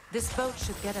 This boat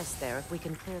should get us there if we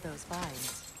can clear those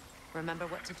vines. Remember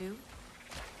what to do?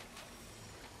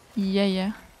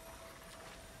 Yeah.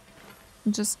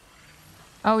 Just...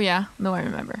 Oh yeah, no, I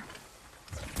remember.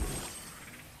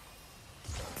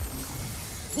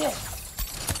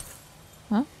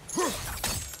 Huh?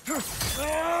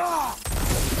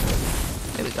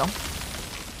 There we go.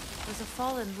 There's a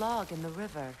fallen log in the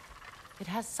river. It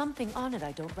has something on it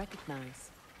I don't recognize.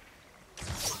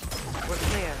 We're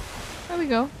clear. There we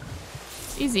go.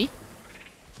 Easy.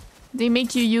 They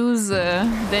make you use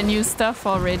the new stuff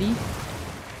already.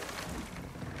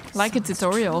 Like a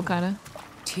tutorial, kinda.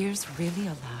 Tyr's really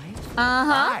alive?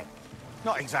 Uh-huh. Aye.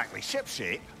 Not exactly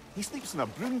shipshape. He sleeps in a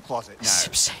broom closet now.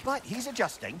 Shipshape. But he's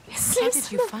adjusting. How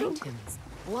did you find him?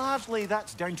 Largely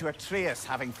that's down to Atreus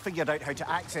having figured out how to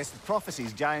access the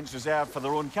prophecies giants reserve for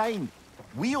their own kind.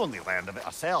 We only learned of it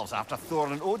ourselves after Thor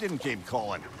and Odin came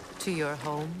calling. To your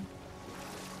home?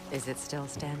 Is it still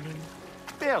standing?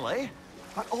 Barely.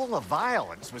 But all the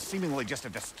violence was seemingly just a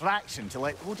distraction to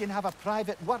let Odin have a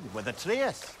private word with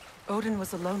Atreus. Odin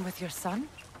was alone with your son?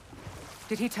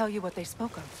 Did he tell you what they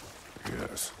spoke of?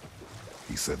 Yes.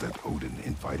 He said that Odin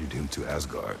invited him to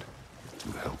Asgard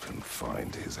to help him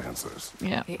find his answers.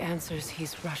 Yeah. The answers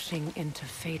he's rushing into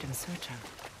fate in search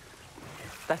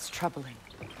of. That's troubling.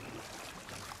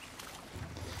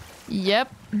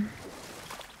 Yep.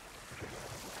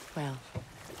 Well,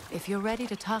 if you're ready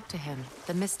to talk to him,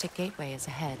 the Mystic Gateway is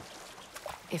ahead.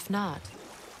 If not,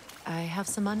 I have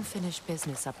some unfinished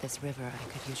business up this river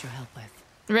I could use your help with.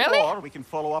 Really? Or we can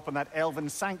follow up on that elven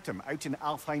sanctum out in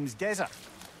Alfheim's desert.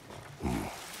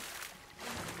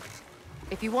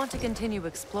 If you want to continue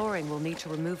exploring, we'll need to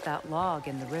remove that log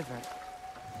in the river.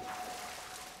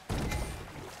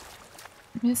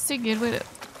 Mystic Gateway.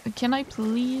 Can I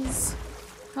please?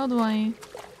 How do I?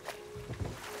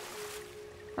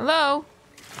 Hello?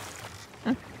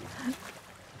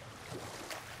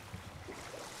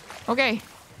 Okay.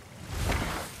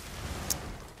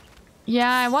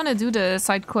 Yeah, I want to do the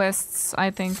side quests,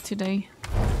 I think, today.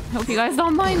 Hope you guys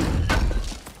don't mind.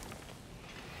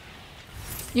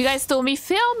 You guys told me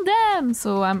film them,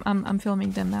 so I'm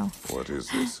filming them now. What is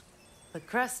this? The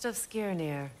crest of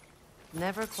Skirnir.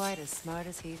 Never quite as smart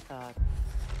as he thought.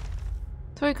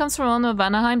 Tori comes from one of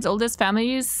Vanaheim's oldest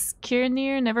families.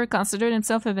 Skirnir never considered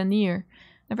himself a Vanir.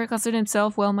 Never considered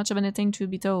himself, well, much of anything, truth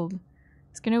be told.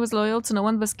 Skirnir was loyal to no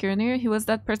one but Skirnir. He was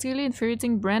that particularly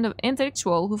infuriating brand of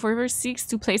intellectual who forever seeks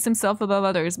to place himself above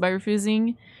others by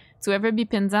refusing to ever be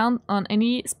pinned down on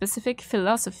any specific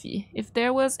philosophy. If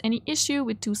there was any issue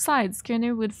with two sides,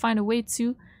 Skirnir would find a way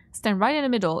to stand right in the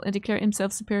middle and declare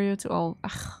himself superior to all.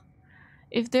 Ugh.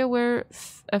 If there were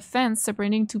a fence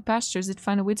separating two pastures, it'd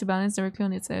find a way to balance directly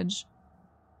on its edge.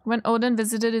 When Odin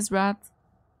visited his wrath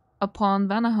upon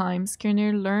Vanaheim,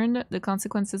 Skirnir learned the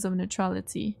consequences of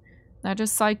neutrality. Neither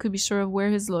side could be sure of where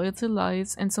his loyalty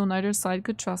lies, and so neither side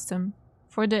could trust him.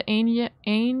 For the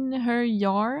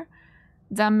Einherjar,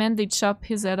 that meant they'd chop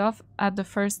his head off at the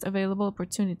first available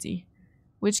opportunity,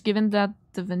 which, given that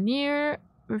the Vanir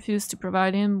refused to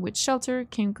provide him with shelter,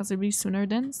 came considerably sooner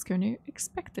than Skirnir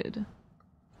expected.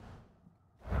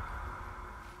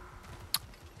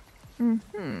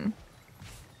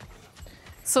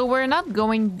 So we're not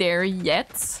going there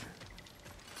yet.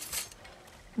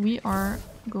 We are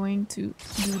going to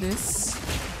do this.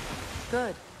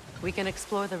 Good. We can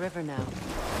explore the river now.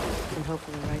 And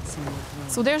hopefully write some more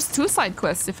poems. So there's two side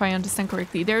quests, if I understand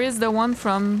correctly. There is the one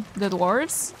from the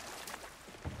dwarves.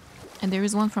 And there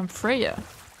is one from Freya.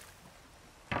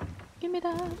 Give me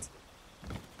that.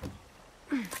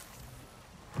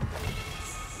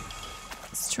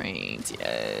 Strength,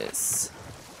 yes.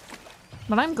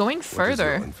 But I'm going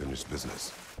further. Unfinished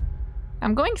business.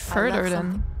 I'm going further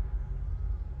than...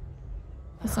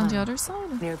 It's on the other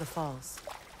side. Near the falls.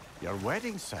 Your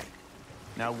wedding site.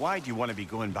 Now, why do you want to be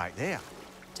going back there?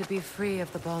 To be free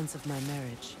of the bonds of my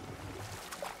marriage.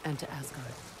 And to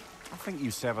Asgard. I think you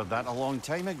severed that a long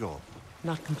time ago.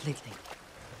 Not completely.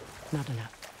 Not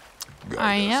enough.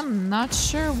 I am not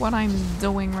sure what I'm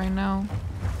doing right now.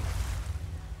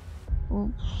 Oh.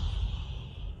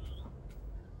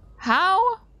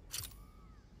 How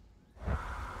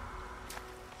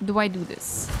do I do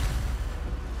this?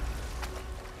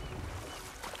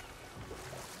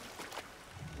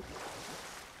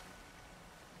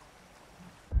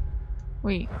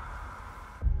 Wait.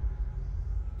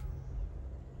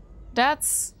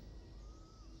 That's...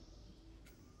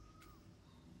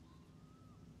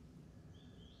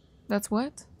 That's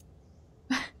what?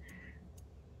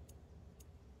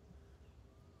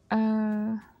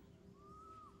 Ah!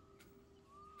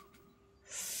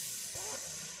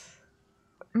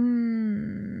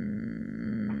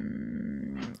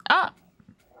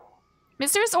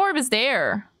 Mysterious orb is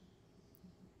there.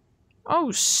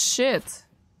 Oh shit.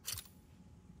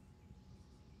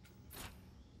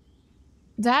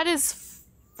 That is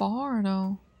far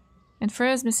though. And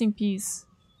Freya's missing piece.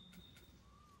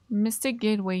 Mystic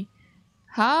Gateway.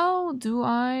 How do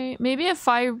I... Maybe if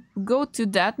I go to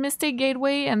that Mystic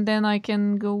Gateway and then I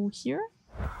can go here?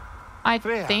 I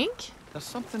Freya, think? There's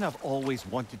something I've always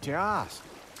wanted to ask.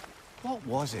 What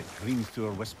was it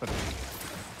Grimthor whispered?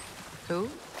 Who?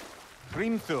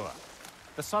 Grimthor,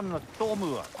 the son of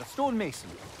Thormur, the stonemason,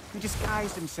 who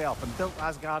disguised himself and built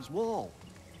Asgard's wall.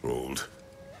 Hold.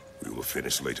 We will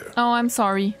finish later. Oh, I'm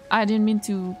sorry. I didn't mean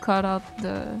to cut out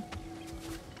the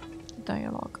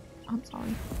dialogue. I'm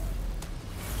sorry.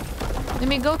 Let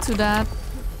me go to that.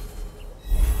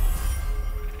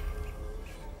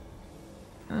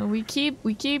 We keep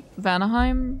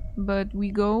Vanaheim, but we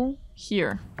go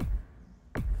here.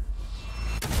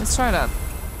 Let's try that.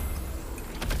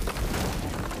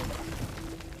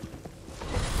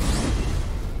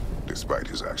 Despite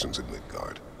his actions in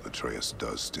Midgard, Atreus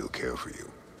does still care for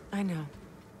you. I know.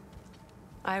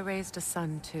 I raised a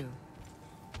son too.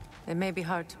 It may be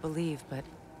hard to believe, but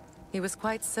he was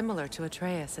quite similar to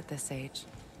Atreus at this age.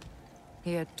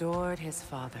 He adored his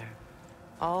father,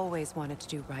 always wanted to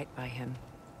do right by him,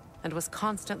 and was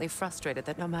constantly frustrated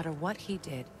that no matter what he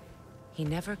did, he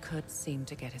never could seem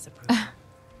to get his approval.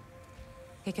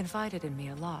 He confided in me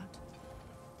a lot,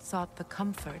 sought the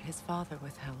comfort his father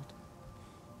withheld.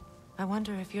 I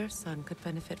wonder if your son could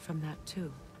benefit from that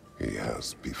too. He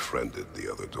has befriended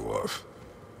the other dwarf.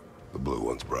 The blue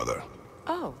one's brother.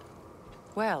 Oh.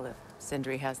 Well, if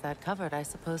Sindri has that covered, I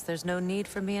suppose there's no need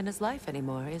for me in his life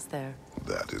anymore, is there?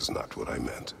 That is not what I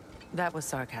meant. That was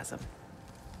sarcasm.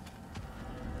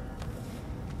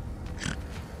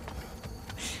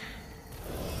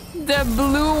 The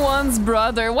blue one's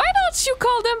brother. Why don't you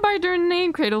call them by their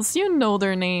name, Kratos? You know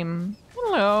their name.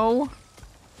 Hello.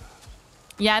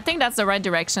 Yeah, I think that's the right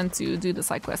direction to do the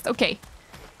side quest. Okay.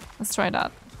 Let's try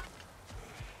that.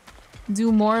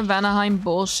 Do more Vanaheim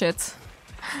bullshit.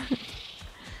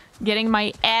 Getting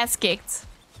my ass kicked.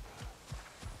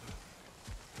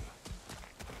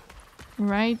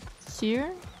 Right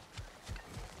here.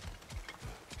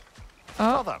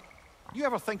 Oh. Brother, you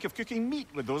ever think of cooking meat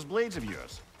with those blades of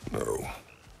yours? No.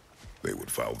 They would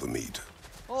foul the meat.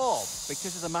 Oh,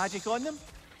 because of the magic on them?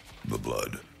 The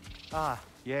blood. Ah,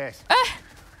 yes.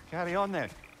 Carry on then.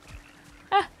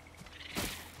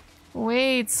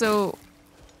 Wait, so...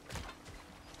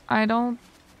 I don't...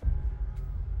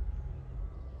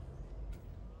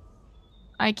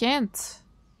 I can't.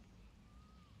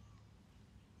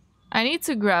 I need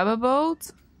to grab a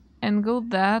boat and go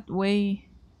that way.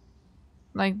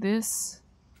 Like this.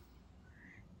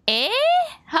 Eh?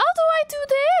 How do I do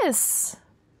this?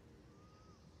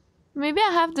 Maybe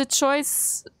I have the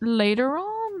choice later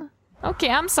on? Okay,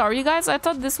 I'm sorry guys. I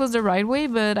thought this was the right way,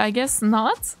 but I guess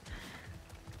not.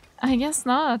 I guess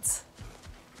not.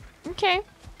 Okay.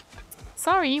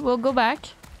 Sorry, we'll go back.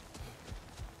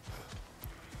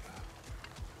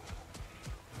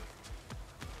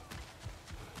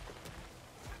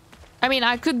 I mean,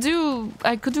 I could do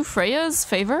Freya's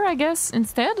favor, I guess,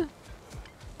 instead.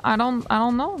 I don't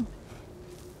know.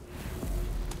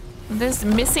 There's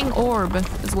missing orb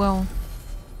as well.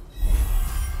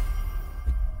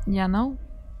 Yeah, no.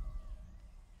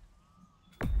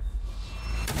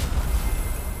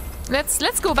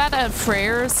 Let's go back at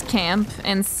Freyr's camp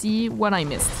and see what I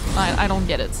missed. I don't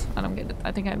get it. I don't get it.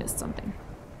 I think I missed something.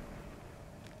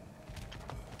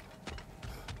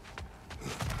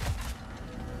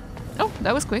 Oh,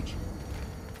 that was quick.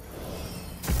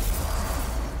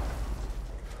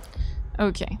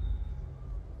 Okay.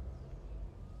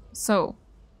 So,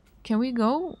 can we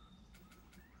go,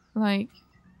 like,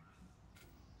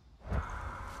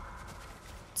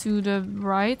 to the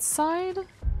right side?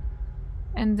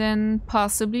 And then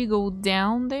possibly go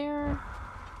down there?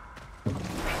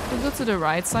 If we go to the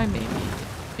right side, maybe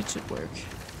it should work.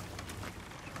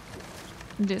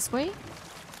 This way?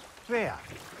 Freya,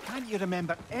 can't you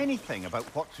remember anything about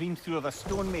what Hrimthur the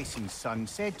stonemason's son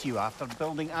said to you after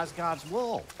building Asgard's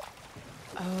wall?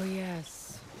 Oh,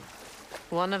 yes.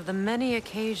 One of the many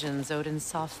occasions Odin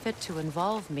saw fit to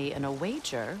involve me in a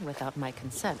wager without my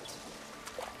consent.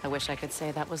 I wish I could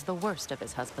say that was the worst of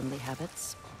his husbandly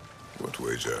habits. What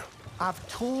wager? I've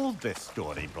told this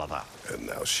story, brother. And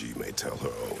now she may tell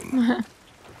her own.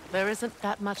 There isn't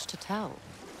that much to tell.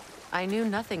 I knew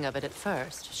nothing of it at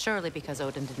first, surely because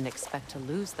Odin didn't expect to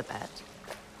lose the bet.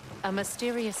 A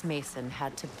mysterious mason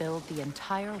had to build the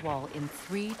entire wall in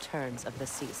 3 turns of the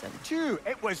season. 2!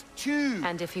 It was 2!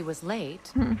 And if he was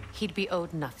late, he'd be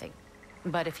owed nothing.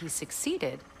 But if he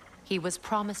succeeded, he was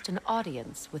promised an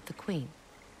audience with the queen.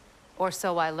 Or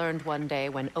so I learned one day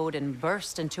when Odin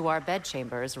burst into our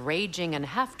bedchambers, raging and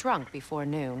half drunk before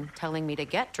noon, telling me to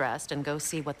get dressed and go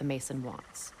see what the mason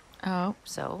wants. Oh.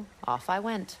 So off I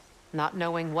went, not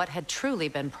knowing what had truly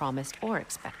been promised or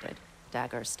expected.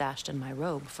 Dagger stashed in my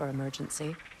robe for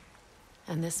emergency.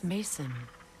 And this mason,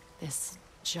 this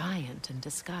giant in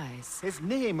disguise. His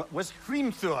name was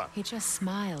Hrimthur. He just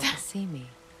smiled to see me.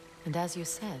 And as you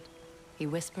said, he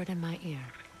whispered in my ear.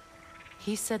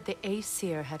 He said the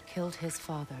Aesir had killed his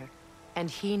father, and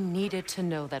he needed to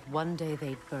know that one day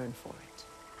they'd burn for it.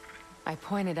 I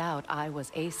pointed out I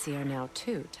was Aesir now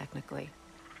too, technically.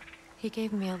 He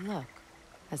gave me a look,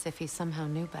 as if he somehow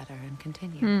knew better, and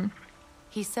continued.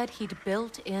 He said he'd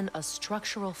built in a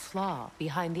structural flaw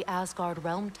behind the Asgard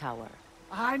Realm Tower.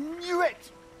 I knew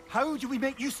it! How do we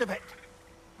make use of it?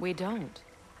 We don't.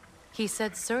 He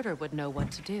said Surtur would know what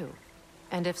to do.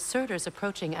 And if Surtur's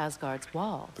approaching Asgard's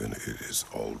wall... Then it is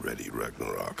already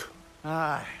Ragnarok.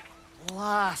 Aye,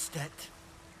 blast it.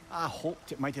 I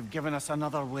hoped it might have given us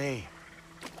another way.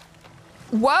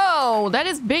 Whoa, that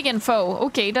is big info.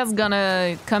 Okay, that's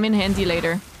gonna come in handy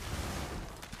later.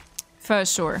 For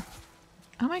sure.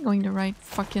 Am I going the right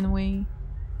fucking way?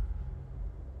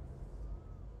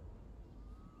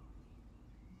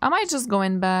 Am I just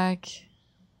going back?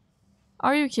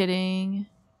 Are you kidding?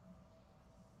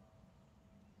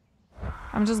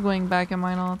 I'm just going back, am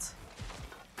I not?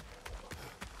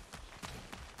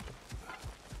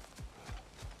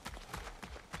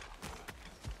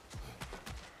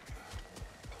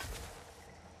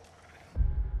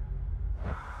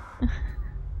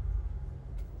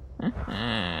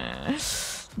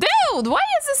 Dude, why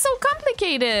is this so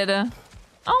complicated?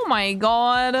 Oh my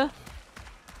god.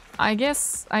 I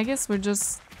guess we're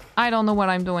just... I don't know what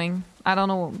I'm doing. I don't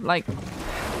know, like...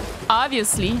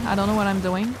 Obviously, I don't know what I'm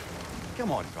doing.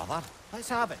 Come on, brother. Let's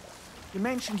have it. You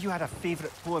mentioned you had a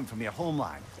favourite poem from your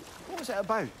homeland. What was it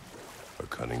about? A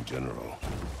cunning general.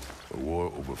 A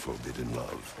war over forbidden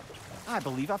love. I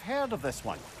believe I've heard of this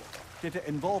one. Did it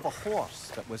involve a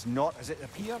horse that was not as it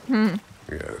appeared?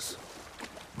 Yes.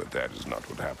 But that is not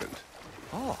what happened.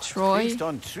 Oh, Troy. based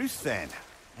on truth then.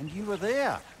 And you were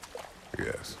there.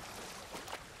 Yes.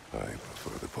 I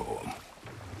prefer the poem.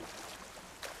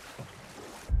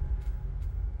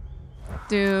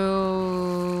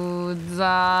 Dude,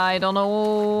 I don't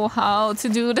know how to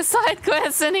do the side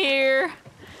quests in here.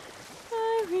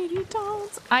 I really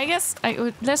don't. I guess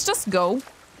let's just go.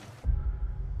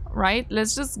 Right?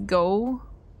 Let's just go.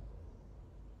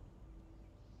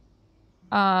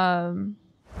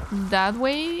 That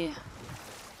way.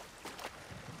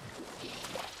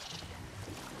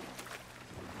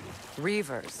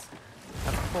 Reavers,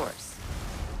 of course.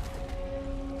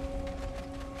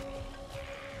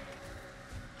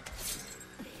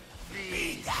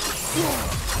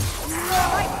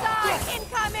 Right side,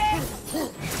 incoming!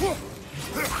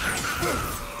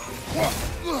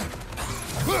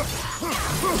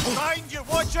 Behind you,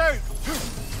 watch out!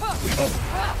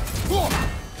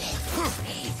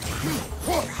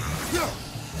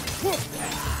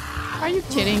 Are you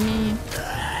kidding me?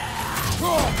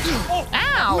 Ow!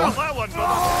 That one, brother.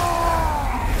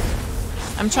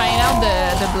 I'm trying out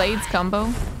the blades combo.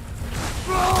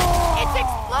 It's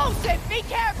explosive! Be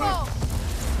careful!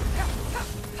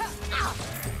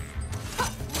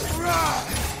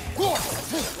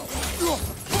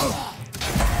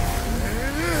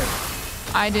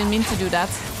 I didn't mean to do that.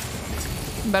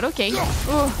 But okay.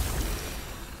 Ooh.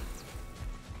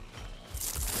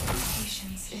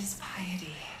 Patience is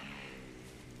piety.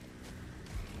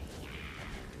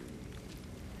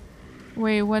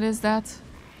 Wait, what is that?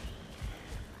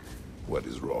 What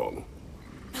is wrong?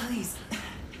 Please,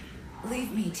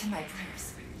 leave me to my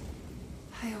prayers.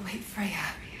 I await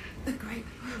Freya, the great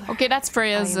ruler. Okay, that's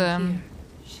Freya's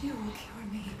She will cure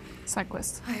me. side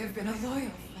quest. I have been a loyal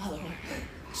follower.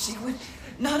 She would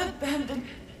not abandon.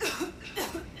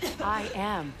 I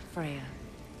am Freya.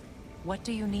 What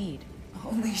do you need?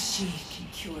 Only she can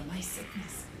cure my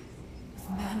sickness. With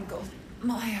mangold,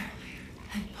 mire,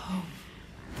 and poem.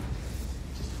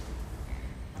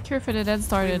 Cure for the dead We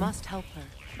started. must help her.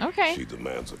 Okay. She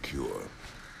demands a cure.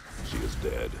 She is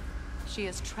dead. She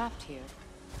is trapped here,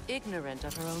 ignorant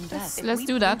of her own death. If Let's we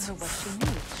do bring that. her what she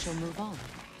needs, she'll move on.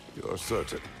 You're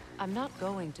certain? I'm not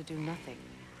going to do nothing.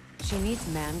 She needs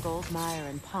mangold, mire,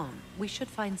 and palm. We should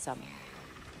find some.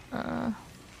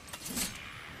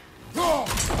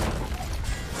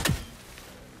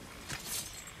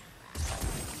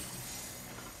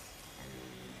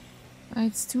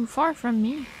 It's too far from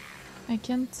me. I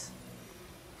can't.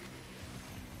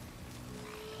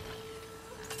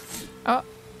 Oh.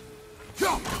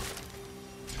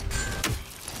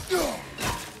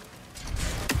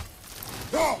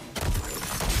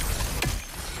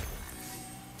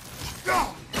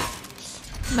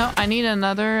 No, I need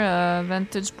another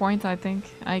vantage point, I think.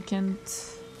 I can't...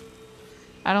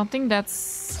 I don't think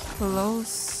that's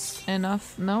close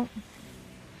enough. No.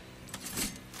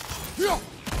 No.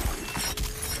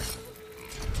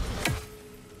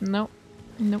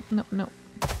 Nope, nope, nope.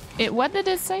 What did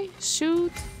it say?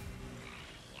 Shoot.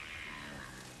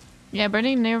 Yeah,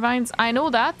 burning near vines. I know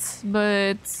that,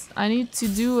 but I need to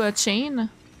do a chain.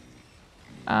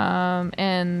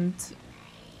 And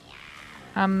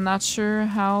I'm not sure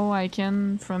how I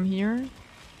can from here.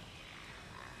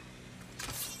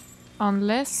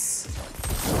 Unless...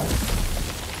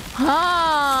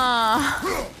 Ah!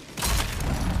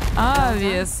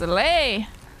 Obviously!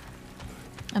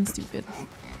 I'm stupid.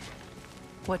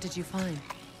 What did you find?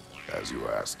 As you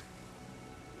asked.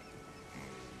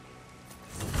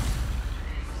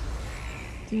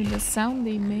 Dude, the sound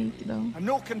they make though. A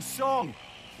Nokan song.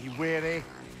 Be wary.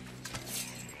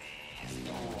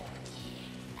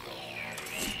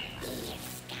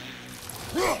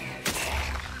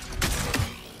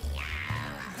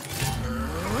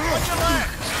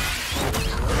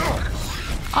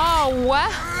 Oh,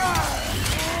 what?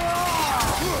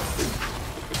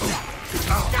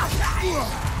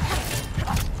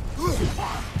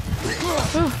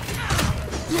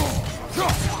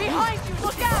 Behind you,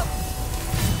 look out!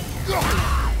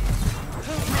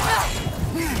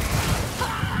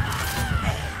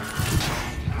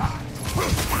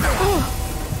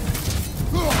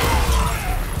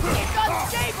 It's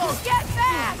unstable! Get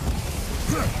back!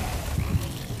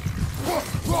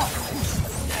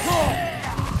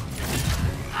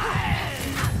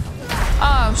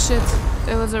 Oh shit!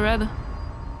 It was a red.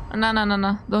 No, no, no,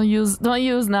 no! Don't use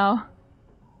now.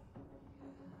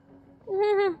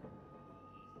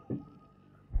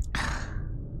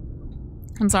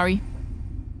 I'm sorry.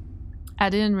 I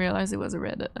didn't realize it was a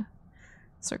red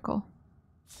circle.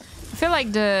 I feel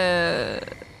like the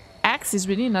axe is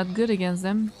really not good against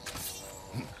them.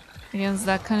 Against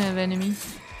that kind of enemy.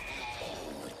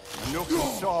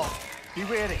 Nokan song. Be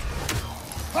wary.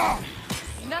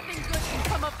 Nothing good can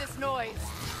come of this noise.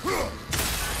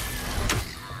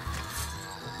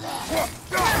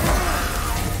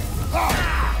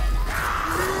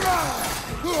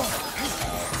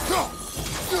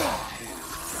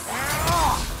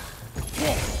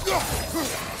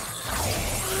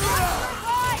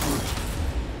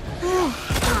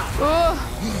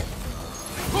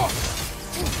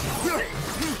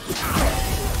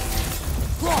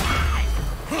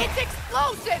 It's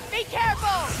explosive! Be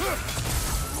careful!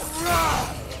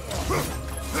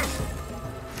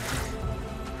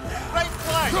 Right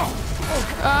flank.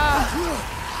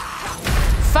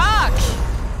 Fuck!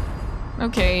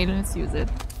 Okay, let's use it.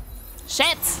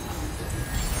 Shit!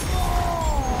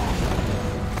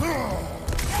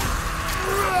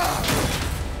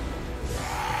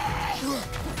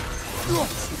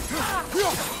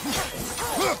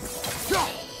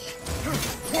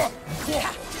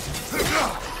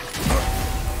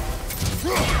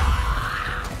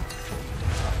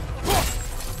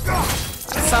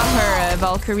 I saw her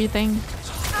Valkyrie thing.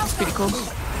 It's pretty cool.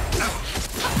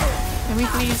 Can we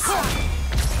please?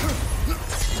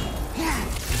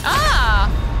 Ah!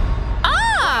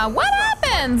 Ah! What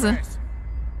happened?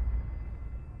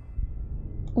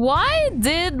 Why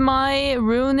did my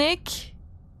runic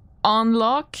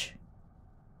unlock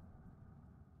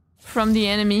from the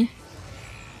enemy?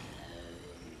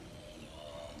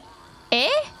 Eh?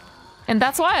 And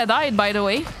that's why I died, by the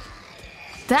way.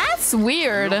 That's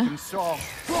weird.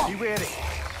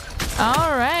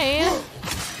 Alright.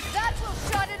 That will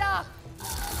shut it up.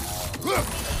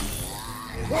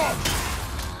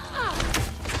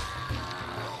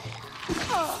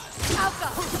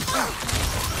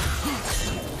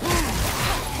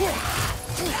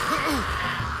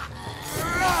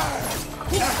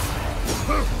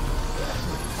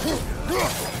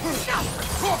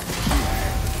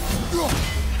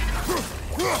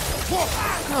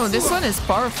 Oh, this one is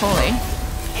powerful, eh?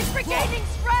 It's regaining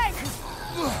strength.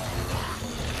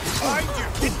 Behind you.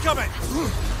 Incoming.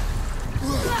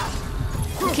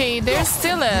 Okay, there's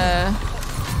still a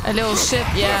little ship.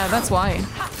 Yeah, that's why.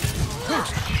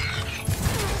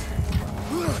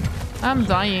 I'm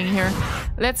dying here.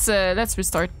 Let's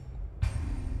restart.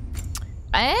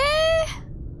 I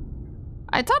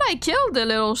thought I killed the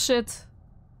little shit,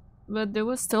 but there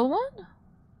was still one.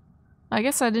 I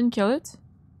guess I didn't kill it.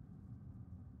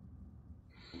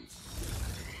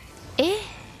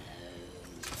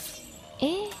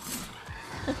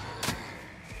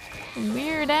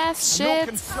 Weird ass shit.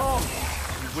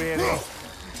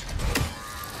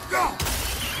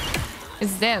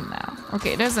 It's dead now.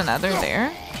 Okay, there's another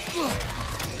there.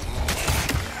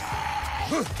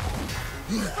 From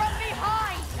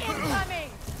behind, incoming.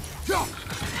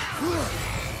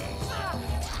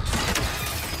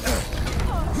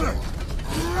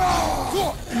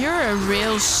 You're a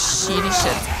real shitty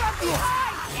shit. From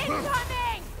behind,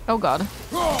 incoming. Oh god.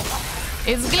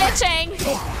 It's glitching!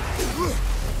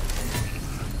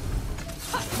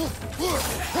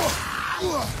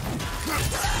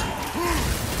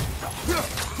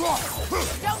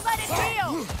 Don't let it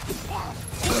heal.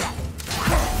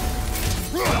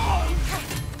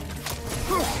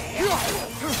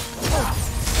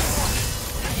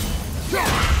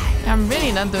 I'm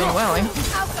really not doing well, eh?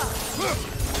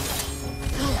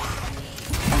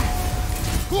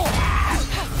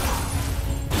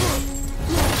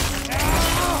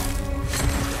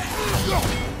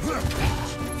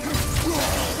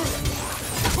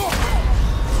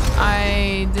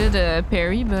 I did a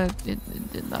parry, but it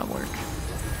did not work.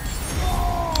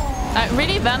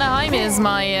 Really, Vanaheim is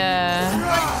my...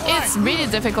 it's really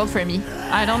difficult for me.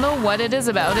 I don't know what it is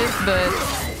about it, but...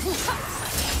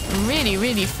 really,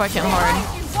 really fucking hard.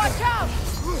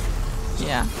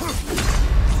 Yeah.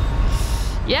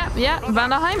 Yeah,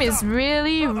 Vanaheim is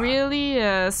really, really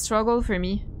a struggle for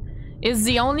me. It's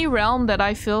the only realm that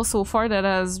I feel so far that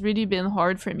has really been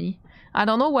hard for me. I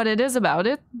don't know what it is about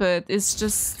it, but it's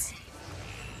just...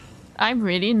 I'm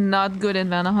really not good at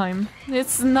Vanaheim.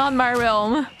 It's not my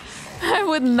realm. I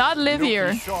would not live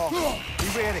here.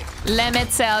 Let me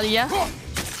tell ya.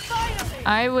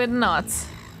 I would not.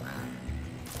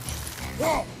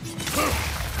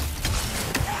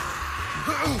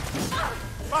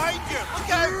 Behind you.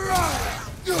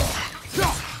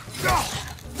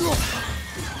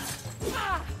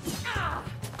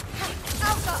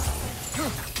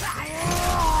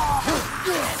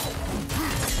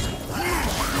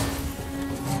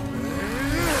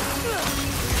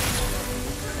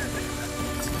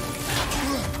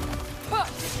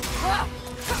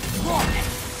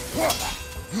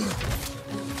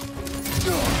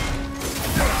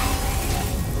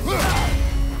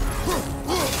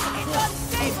 It's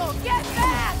unstable. Get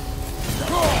back.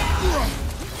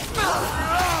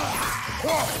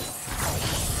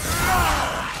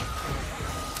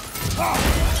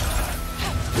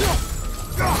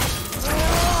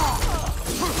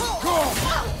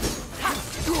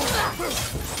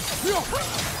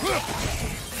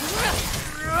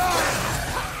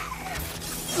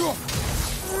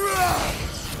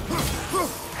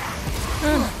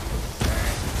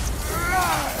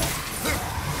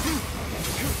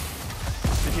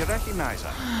 Did you recognize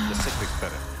her? The cyclic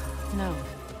spirit? No.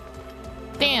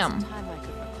 Damn.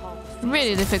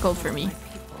 Really difficult for me.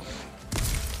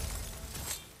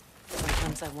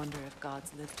 Sometimes I wonder if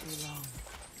gods live too long.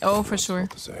 Oh, for sure.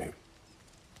 The same.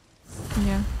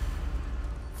 Yeah.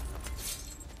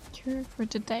 Cure for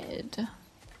the dead.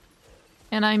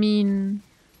 And I mean...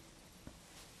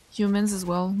 humans as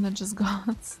well, not just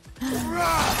gods.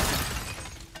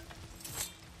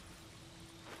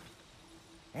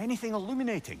 Anything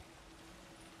illuminating?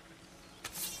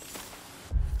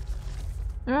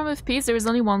 In a realm of peace, there is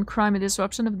only one crime, a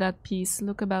disruption of that peace.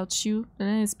 Look about you. The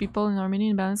land is people in harmony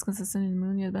and balance, consistent in the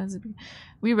moon, yet balance.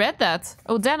 We read that.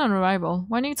 Oh, dead on arrival.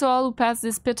 Warning to all who pass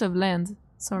this pit of land.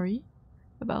 Sorry.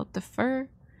 About the fur.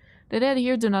 The dead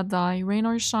here do not die. Rain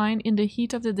or shine, in the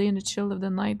heat of the day and the chill of the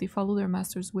night, they follow their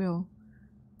master's will.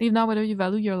 Leave now whether you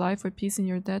value your life or peace in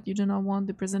your death. You do not want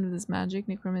the prison of this magic.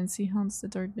 Necromancy haunts the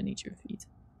dirt beneath your feet.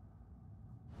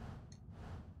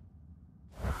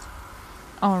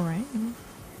 Alright.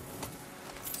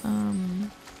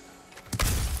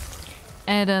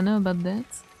 I don't know about that.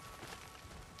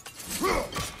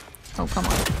 Oh, come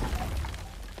on.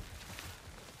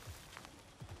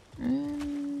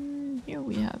 And here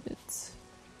we have it.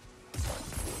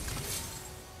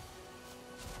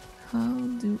 How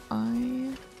do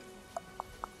I...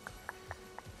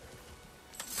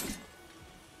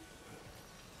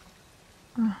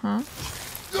 Uh-huh.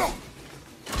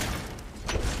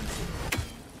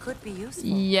 Could be useful.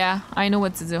 Yeah, I know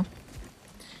what to do.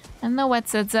 I know what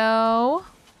to do.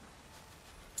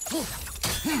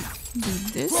 Do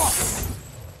this.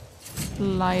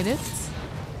 Light it.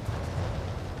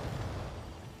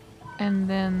 And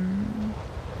then...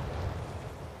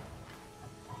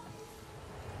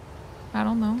 I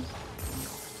don't know.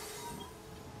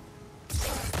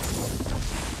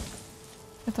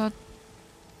 I thought...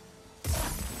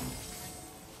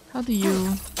 How do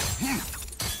you...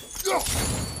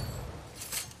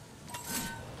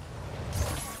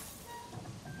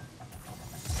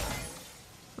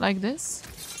 Like this?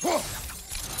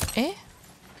 Eh?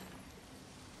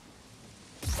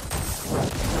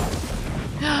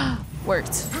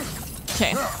 Worked.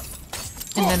 Okay.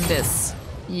 And then this.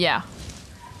 Yeah.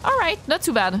 Alright, not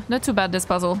too bad. Not too bad, this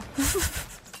puzzle.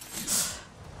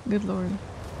 Good lord.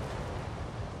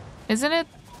 Isn't it?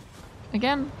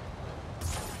 Again?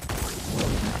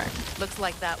 Alright. Looks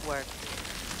like that worked.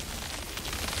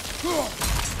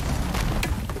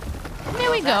 There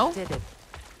we go. Did it.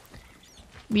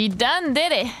 We done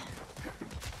did it.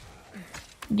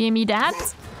 Give me that.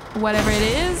 Whatever it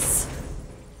is.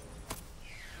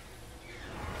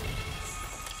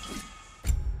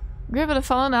 Grip of the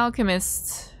Fallen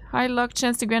Alchemist. High luck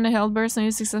chance to grant a held burst on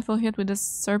a successful hit with the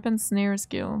Serpent Snare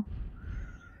skill.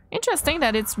 Interesting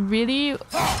that it's really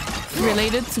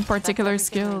related to particular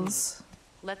skills.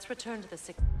 Let's return to the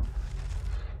sixth.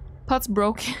 Pot's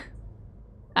broken.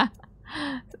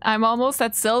 I'm almost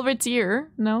at silver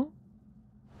tier, no?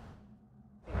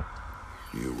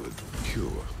 You would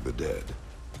cure the dead.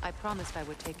 I promised I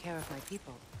would take care of my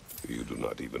people. You do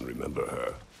not even remember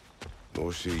her.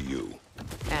 Nor she you.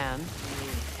 And?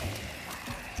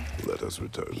 Let us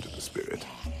return to the spirit.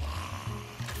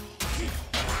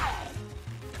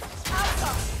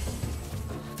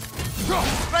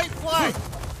 Right flank!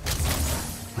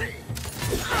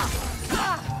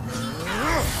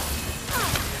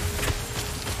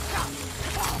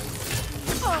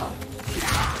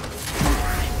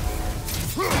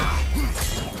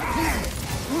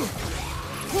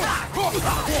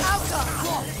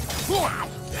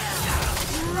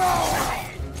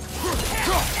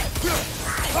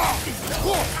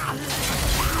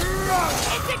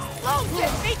 It's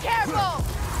explosive! Be careful!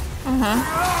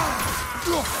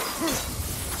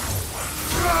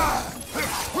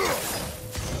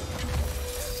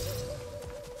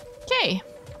 Okay.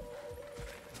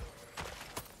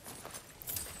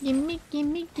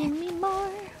 Gimme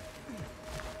more.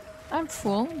 I'm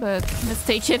full, but let's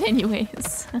take it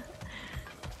anyways.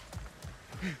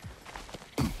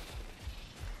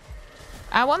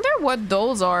 I wonder what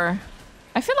those are.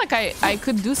 I feel like I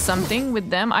could do something with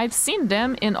them. I've seen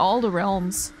them in all the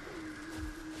realms.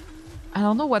 I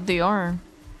don't know what they are.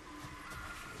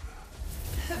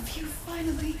 Have you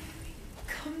finally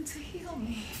come to heal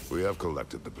me? We have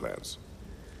collected the plans.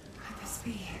 Could this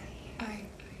be? I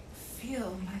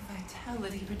feel my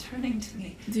vitality returning to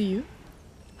me. Do you?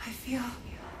 I feel...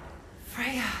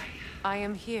 Freya. I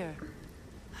am here.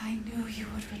 I knew you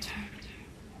would return.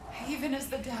 Even as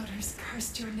the doubters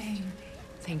cursed your name.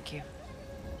 Thank you.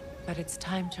 But it's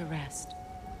time to rest.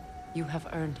 You have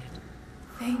earned it.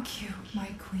 Thank you, my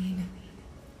queen.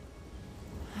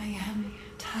 I am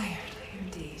tired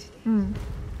indeed.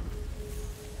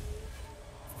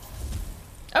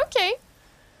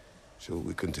 Shall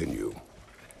we continue?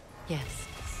 Yes.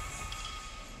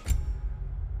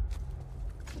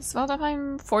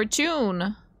 Vanaheim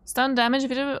Fortune. Stun damage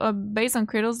based on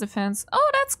Kratos' defense.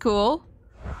 Oh, that's cool.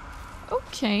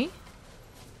 Okay.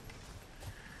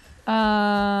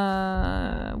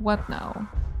 What now?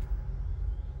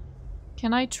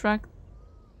 Can I track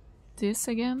this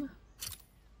again?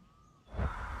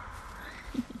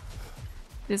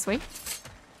 This way?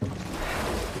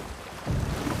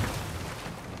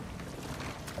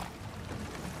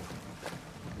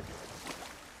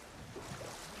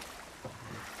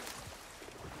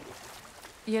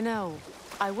 You know,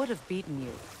 I would have beaten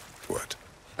you. What?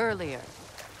 Earlier,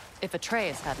 if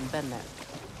Atreus hadn't been there.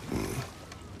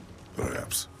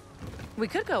 Perhaps. We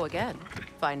could go again.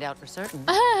 Find out for certain.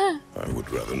 I would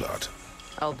rather not.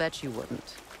 I'll bet you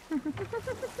wouldn't.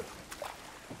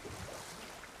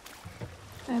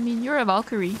 I mean, you're a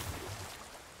Valkyrie.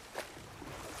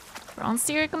 Bronze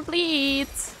tier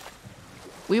complete.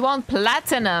 We want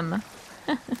platinum.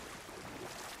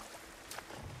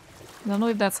 Don't know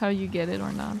if that's how you get it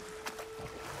or not.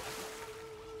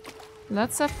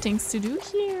 Lots of things to do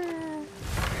here.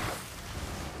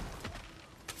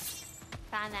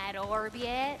 Find that orb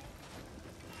yet?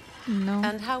 No.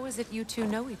 And how is it you two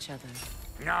know each other?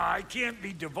 Nah, I can't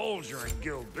be divulger in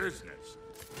guild business.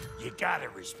 You gotta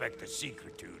respect the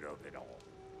secretude of it all.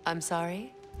 I'm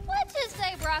sorry? Let's just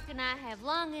say Brock and I have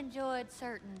long enjoyed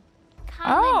certain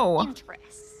common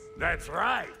interests. That's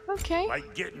right. Okay.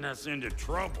 Like getting us into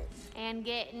trouble. And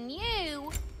getting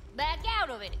you back out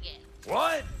of it again.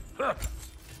 What? Huh.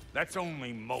 That's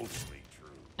only mostly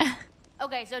true.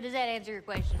 Okay, so does that answer your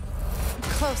question?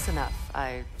 Close enough,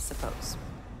 I suppose.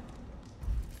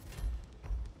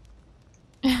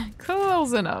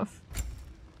 Close enough.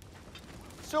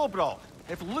 So, Brock,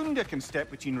 if Lunda can step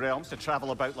between realms to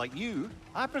travel about like you,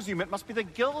 I presume it must be the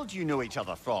guild you know each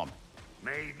other from.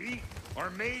 Maybe. Or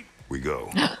maybe. We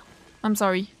go. I'm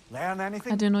sorry. Learn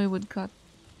anything? I didn't know it would cut.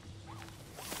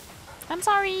 I'm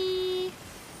sorry.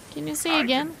 Can you say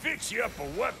again? I can fix you up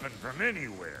a weapon from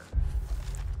anywhere.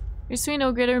 Your tree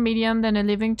no greater medium than a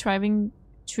living, thriving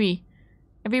tree.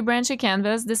 Every branch a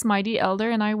canvas, this mighty elder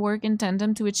and I work in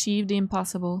tandem to achieve the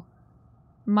impossible.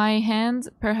 My hand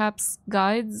perhaps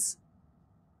guides,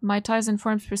 my ties and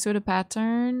forms pursue a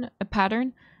pattern,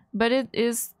 but it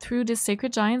is through this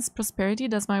sacred giant's prosperity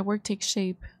does my work take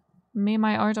shape. May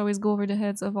my art always go over the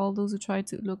heads of all those who try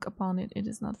to look upon it. It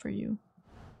is not for you.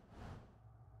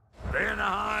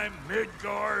 Vanaheim,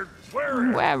 Midgard,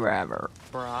 wherever. Wherever.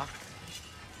 Brock.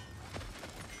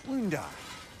 Lunda,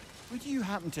 would you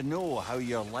happen to know how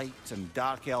your light and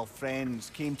dark elf friends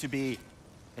came to be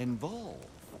involved?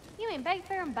 You mean Big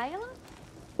Fair and Balaam?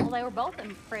 Well, they were both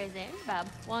imprisoned by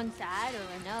one side or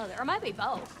another, or maybe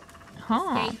both.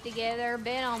 Huh. Escaped together,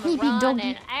 been on the Maybe run, don't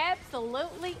and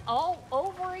absolutely all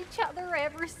over each other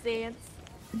ever since.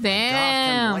 Dark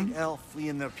Damn. and light elf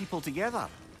fleeing their people together.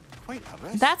 Quite a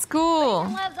risk. That's cool.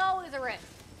 Love's always a risk.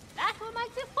 That's what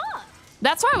makes it fun.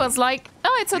 That's why I was like,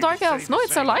 oh, it's a dark elf. No,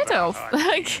 it's a light elf.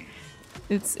 Like,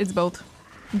 it's both.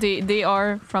 They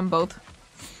are from both.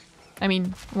 I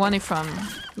mean, one is from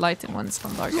light and one is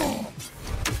from dark. I mean,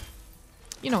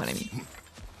 you know what I mean.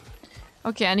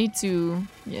 Okay, I need to...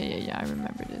 Yeah, I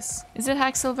remember this. Is it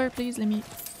hack silver, please? Let me...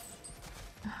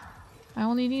 I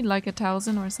only need like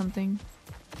 1,000 or something.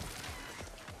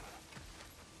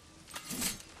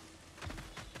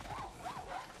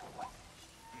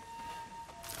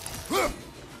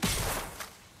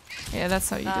 Yeah, that's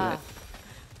how you do it.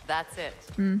 That's it.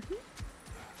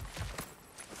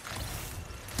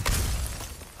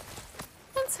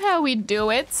 That's how we do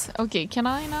it. Okay, can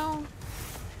I now?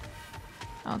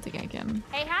 I don't think I can.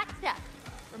 Hey, hot stuff.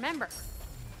 Remember,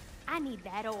 I need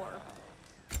that orb.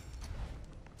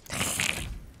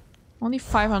 Only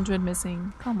 500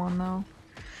 missing. Come on now.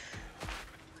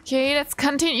 Okay, let's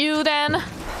continue then.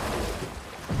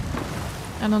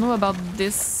 I don't know about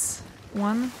this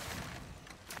one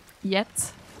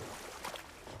yet.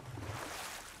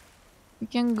 We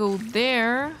can go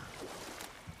there.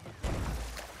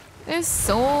 There's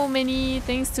so many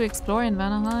things to explore in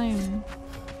Vanaheim.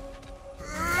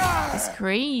 It's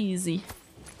crazy.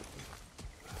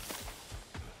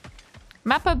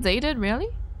 Map updated, really?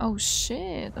 Oh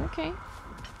shit, okay.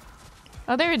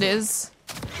 Oh, there it is.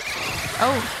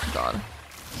 Oh, God.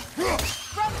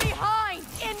 From behind!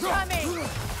 Incoming!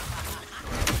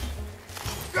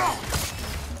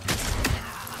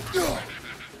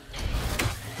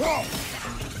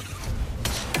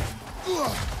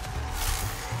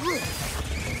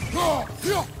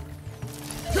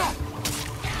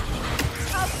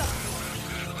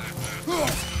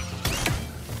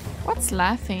 What's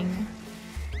laughing?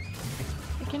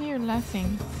 can hear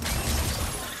laughing.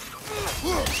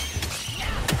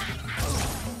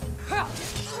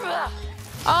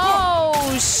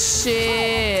 Oh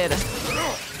shit!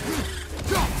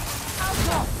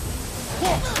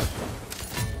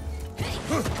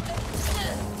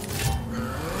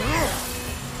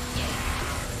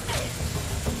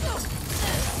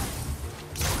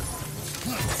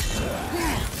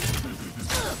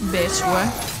 Bitch, what?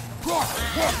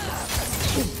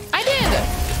 I did!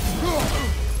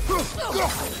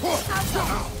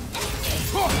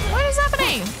 What is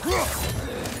happening?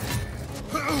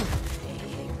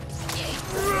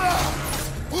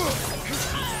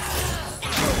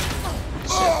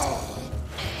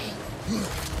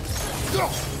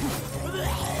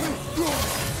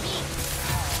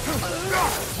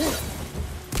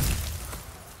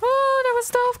 Oh, that was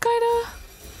tough, kinda.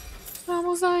 I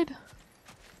almost died.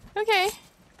 Okay.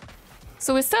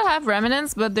 So we still have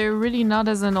remnants, but they're really not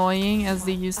as annoying as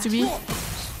they used to be.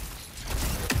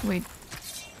 Wait.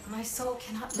 My soul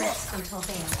cannot rest until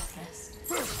they are at rest.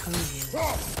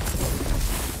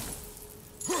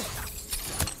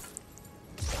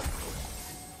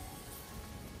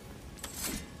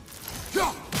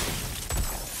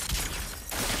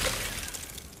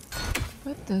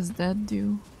 What does that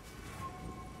do?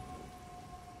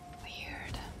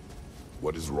 Weird.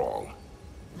 What is wrong?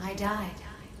 I died.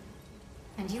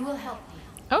 And you will help me.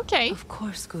 Okay. Of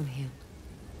course, Gunhild.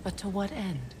 But to what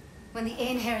end? When the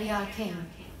Einherjar came,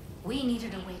 we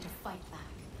needed a way to fight back.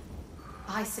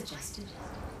 I suggested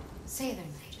Seither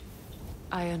magic.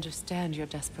 I understand your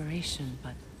desperation,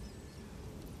 but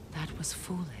that was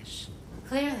foolish.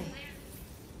 Clearly.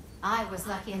 I was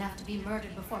lucky enough to be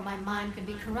murdered before my mind could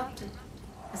be corrupted,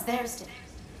 as theirs did.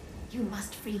 You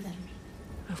must free them.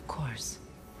 Of course.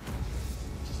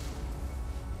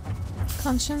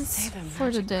 Conscience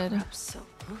for the dead. So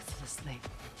ruthlessly.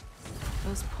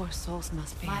 Those poor souls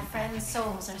must be. My friends'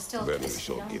 souls are still Then we twisted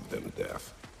shall on. give them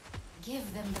death.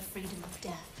 Give them the freedom of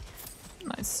death.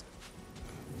 Nice.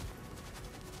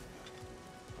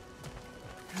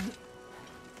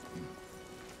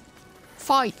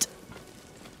 Fight!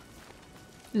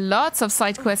 Lots of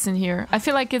side quests in here. I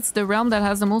feel like it's the realm that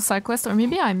has the most side quests, or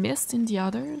maybe I missed in the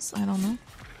others. I don't know.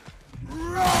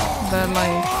 But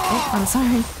like, oh, I'm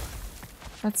sorry.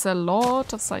 That's a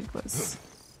lot of side quests.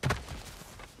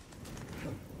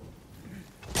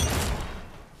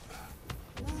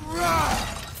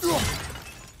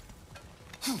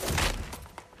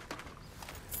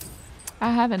 I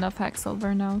have enough hack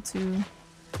silver now to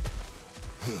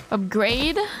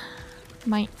upgrade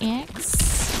my axe.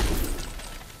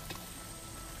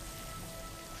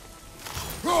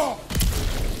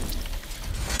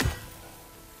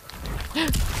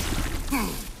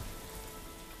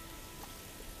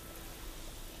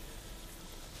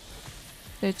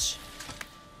 Bitch.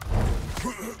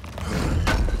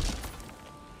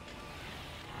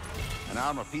 An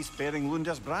armor piece bearing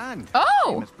Lunda's brand.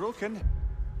 Oh! It's broken.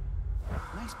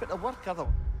 Nice bit of work,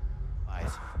 otherwise.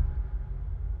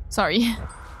 Sorry.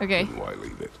 Okay. Then why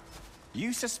leave it?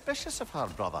 You suspicious of her,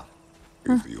 brother?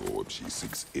 If the orb she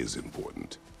seeks is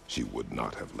important, she would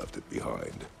not have left it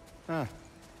behind.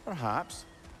 Perhaps.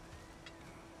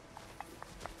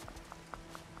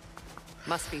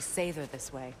 Must be Seither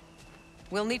this way.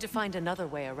 We'll need to find another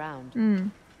way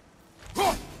around.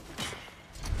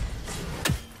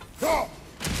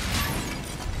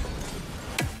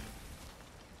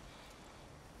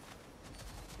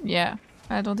 Yeah,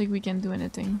 I don't think we can do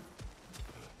anything.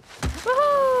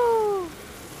 Woohoo!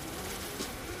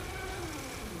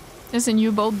 There's a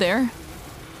new boat there.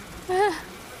 Ah,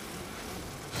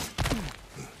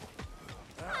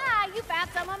 you found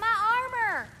some of my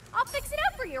armor! I'll fix it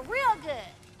up for you real good.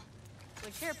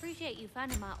 Would sure appreciate you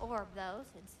finding my orb, though,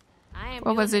 since I am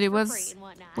What was it? doing It this for was free and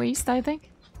whatnot. waste, I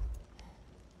think.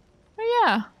 Oh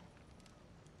yeah.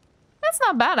 That's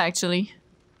not bad, actually.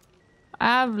 I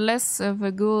have less of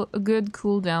a good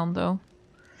cooldown, though.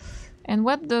 And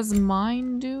what does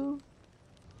mine do?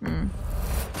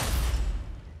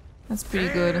 That's pretty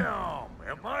good. Damn,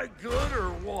 am I good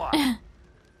or what?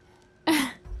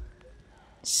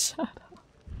 Shut up.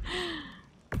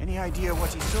 Any idea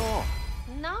what he saw?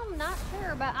 No, I'm not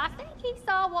sure, but I think he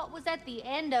saw what was at the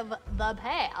end of the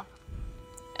path.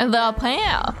 The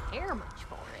path. Care much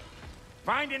for it.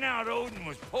 Finding out Odin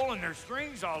was pulling their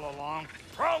strings all along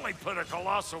probably put a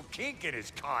colossal kink in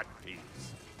his codpiece.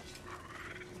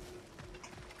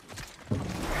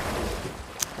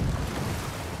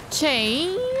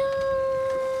 Okay.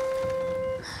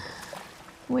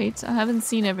 Wait, I haven't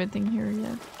seen everything here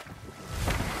yet.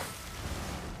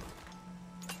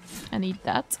 I need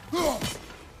that.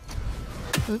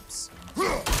 Oops.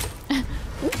 Ooh,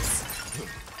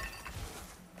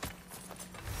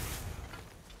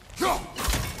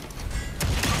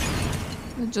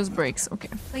 just breaks. Okay.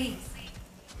 Please.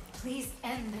 Please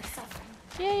end this suffering.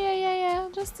 Yeah.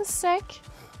 Just a sec.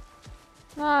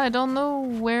 I don't know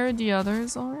where the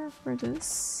others are for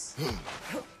this.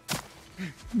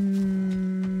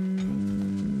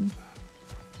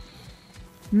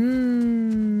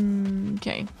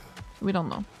 Okay. We don't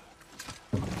know.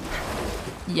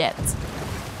 Yet.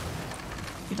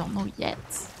 We don't know yet.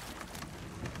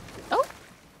 Oh!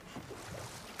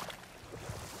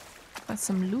 Got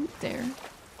some loot there.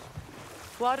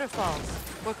 Waterfalls.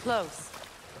 We're close.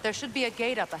 There should be a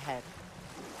gate up ahead.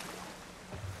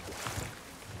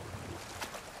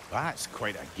 That's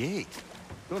quite a gate.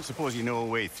 Don't suppose you know a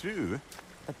way through?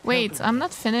 Wait, I'm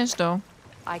not finished though.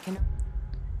 I can.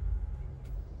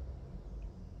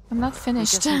 I'm not We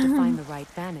finished. just need to find the right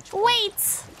vantage point.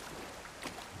 Wait!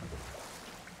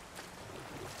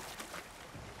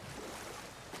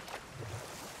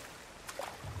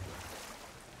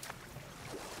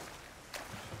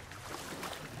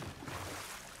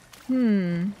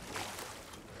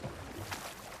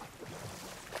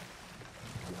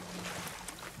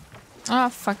 Ah,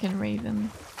 fucking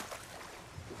Raven.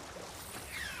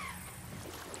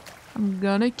 I'm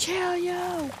gonna kill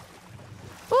you!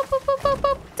 Boop, boop, boop, boop,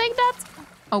 boop. Take that!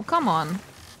 Oh, come on.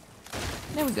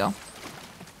 There we go.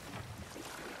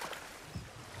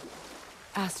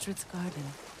 Astrid's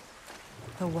garden.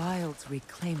 The wilds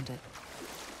reclaimed it.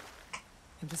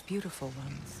 It was beautiful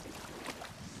once.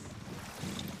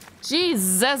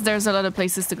 Jesus, there's a lot of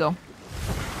places to go.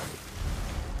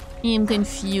 I'm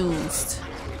confused.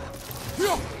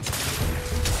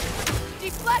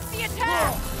 Deflect the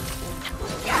attack!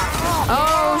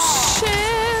 Oh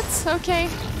shit! Okay.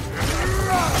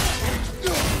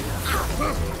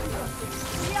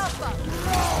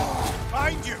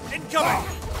 Behind you! Incoming!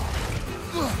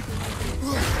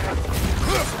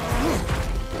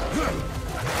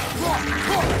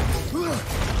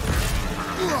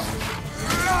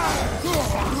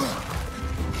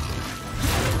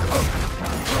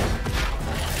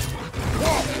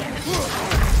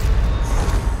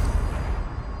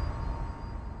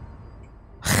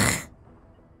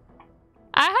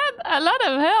 I had a lot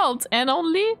of health and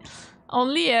only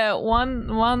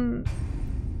one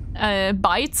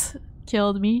bite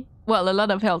killed me. Well, a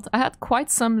lot of health. I had quite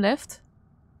some left.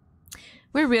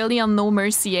 We're really on no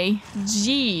mercy, eh?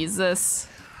 Jesus.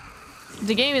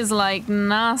 The game is like,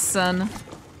 nah, son.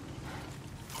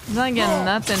 You're not getting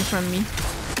nothing from me.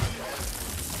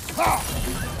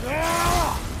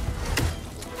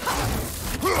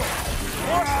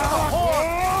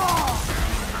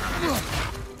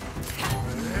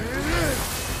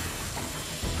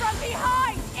 From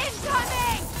behind!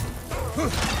 Incoming!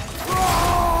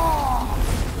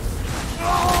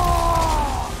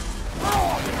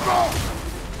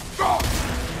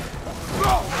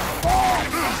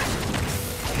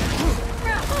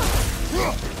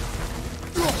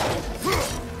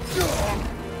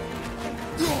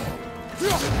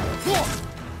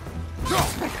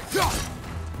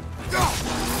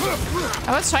 I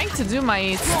was trying to do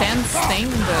my stance thing,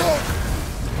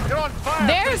 but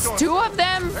there's two of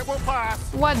them.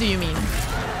 What do you mean?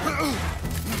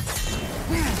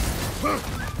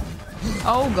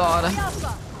 Oh god.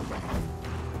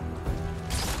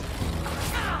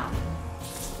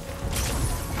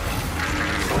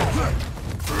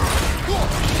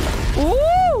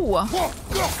 Ooh!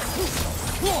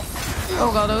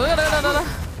 Oh god.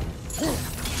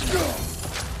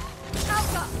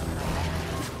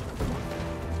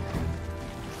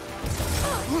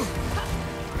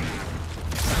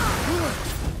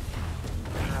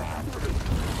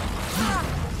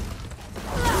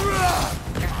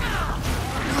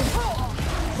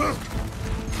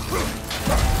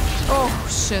 Oh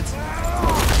shit.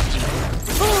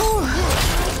 Ooh.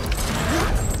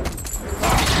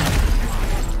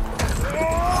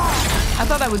 I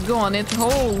thought I would go on it.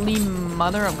 Holy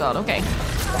mother of God. Okay.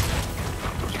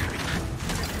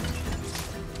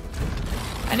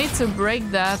 I need to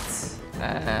break that.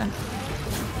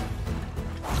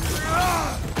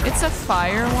 It's a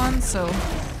fire one, so.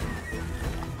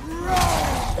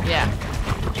 Yeah.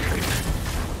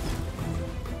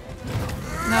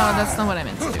 No, that's not what I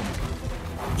meant to do.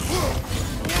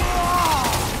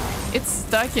 It's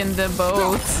stuck in the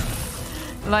boat.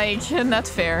 Like, not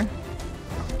fair.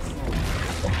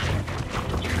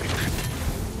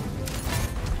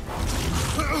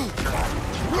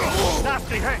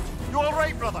 Nasty hit! You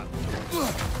alright, brother?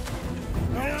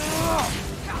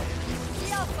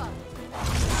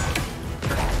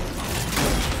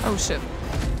 Oh shit.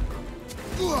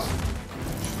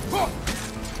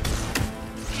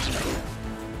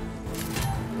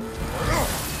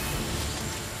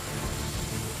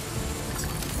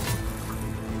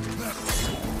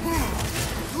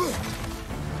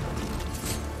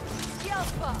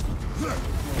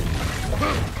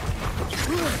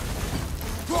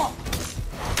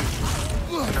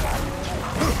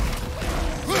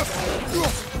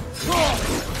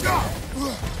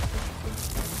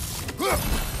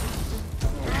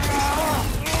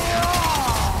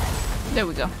 There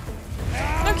we go.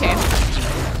 Okay.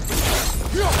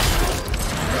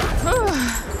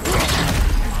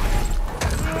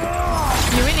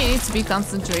 You really need to be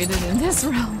concentrated in this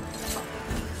realm.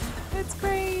 It's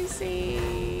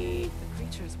crazy. The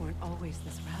creatures weren't always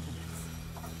this ravenous.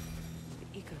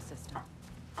 The ecosystem.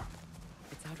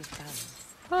 It's out of balance.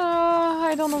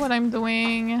 I don't know what I'm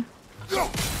doing.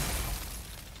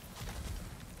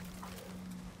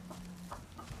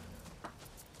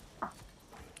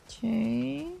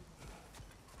 Okay.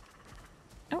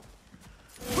 Oh.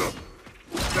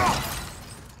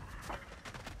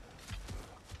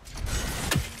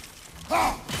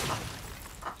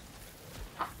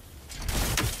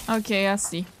 Okay, I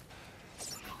see.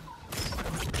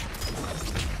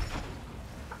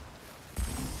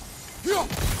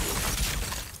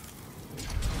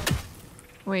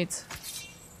 Wait.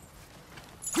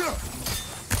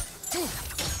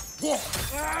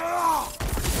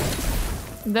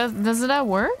 Does that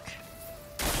work?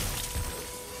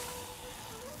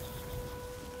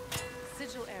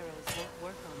 Sigil arrows won't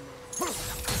work on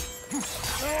this.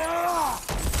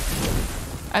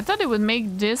 I thought it would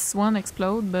make this one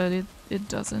explode, but it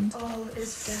doesn't. All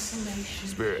is desolation.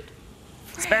 Spirit.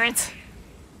 Spirit!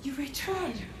 You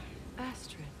return.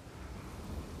 Astrid,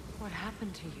 what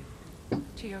happened to you?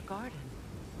 To your garden?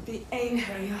 The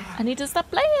anger. I need to stop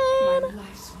playing! My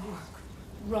life's work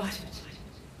rotted.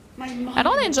 I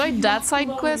don't enjoy that side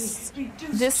quest,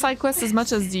 this side quest as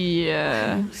much as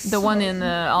the one in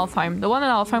Alfheim. The one in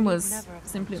Alfheim was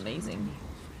simply amazing.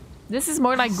 This is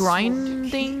more like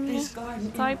grinding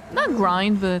type. Not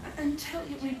grind, but until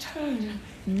you return.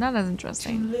 Not as To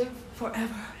interesting. live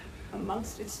forever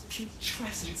amongst its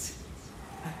putrescence.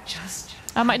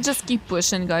 I might just keep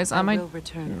pushing, guys. I might will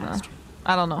return, Astrid.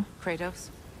 I don't know. Kratos,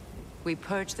 we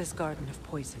purge this garden of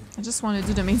poison. I just want to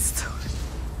do the main story.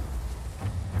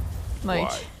 Like,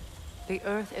 Why? The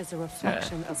earth is a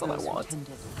reflection of those who tend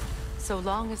it. So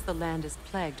long as the land is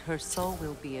plagued, her soul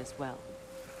will be as well.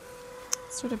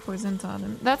 sort of poison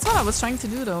totem. That's what I was trying to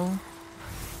do, though.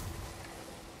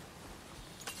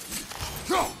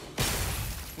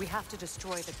 We have to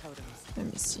destroy the totems. Let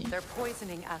me see. They're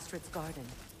poisoning Astrid's garden.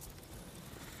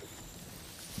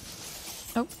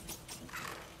 Oh.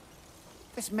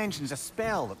 This mentions a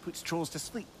spell that puts trolls to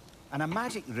sleep, and a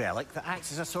magic relic that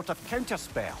acts as a sort of counter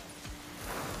spell.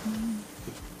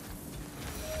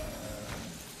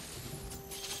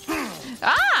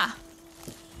 Ah!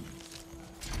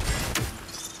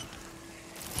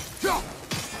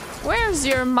 Where's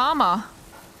your mama?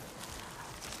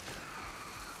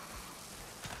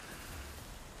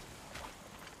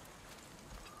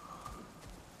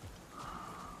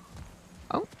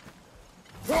 Oh.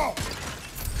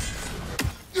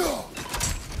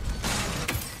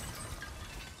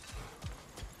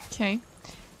 Okay.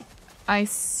 I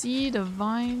see the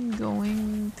vine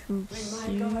going through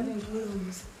When here. my garden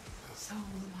blooms, so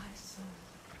will my soul.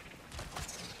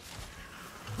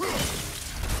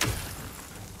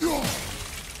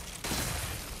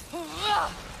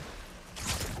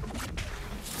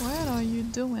 What are you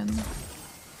doing?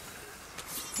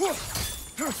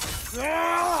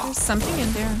 There's something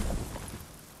in there.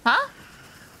 Huh?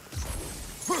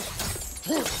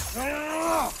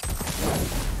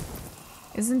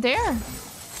 Isn't there?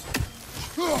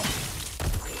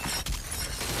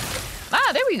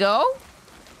 Ah, there we go.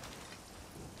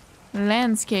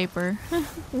 Landscaper.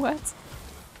 What?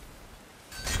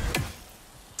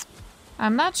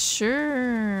 I'm not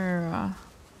sure.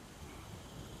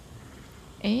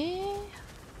 Eh?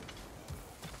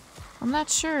 I'm not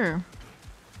sure.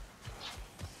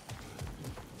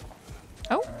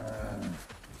 Oh.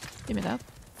 Give me that.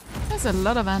 There's a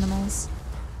lot of animals.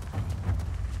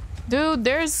 Dude,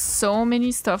 there's so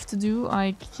many stuff to do.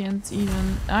 I can't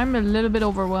even... I'm a little bit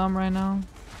overwhelmed right now.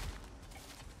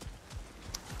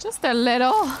 Just a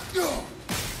little.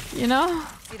 You know?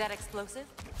 See that explosive?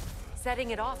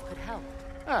 Setting it off could help.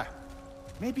 Ah,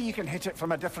 maybe you can hit it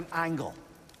from a different angle.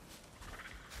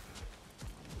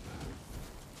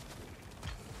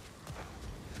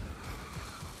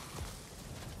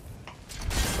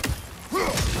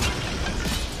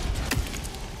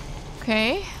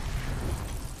 Okay.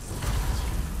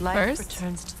 Life First.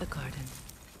 returns to the garden.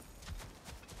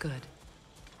 Good.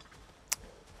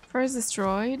 First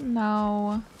destroyed.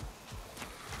 Now...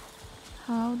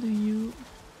 How do you...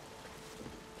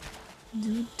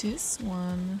 do this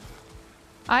one?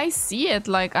 I see it,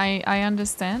 like, I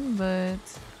understand, but...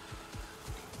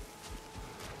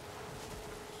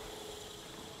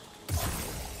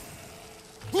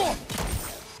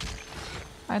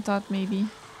 I thought maybe.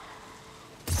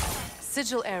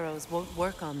 Sigil arrows won't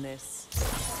work on this.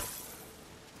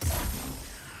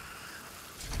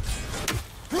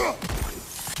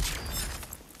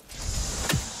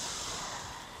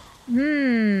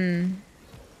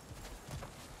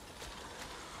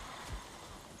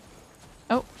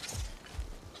 Oh.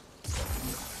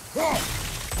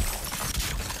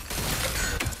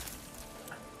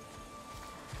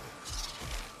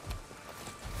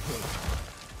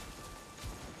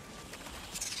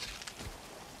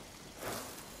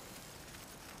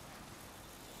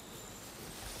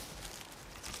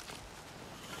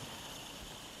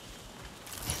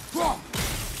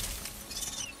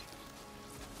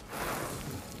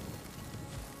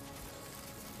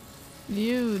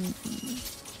 Dude.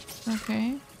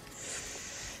 Okay.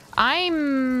 I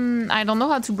don't know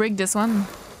how to break this one.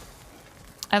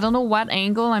 I don't know what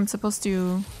angle I'm supposed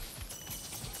to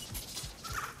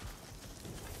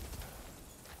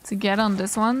get on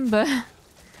this one, but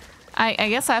I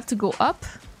guess I have to go up.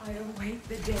 I await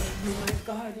the day you, my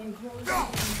guardian, grows.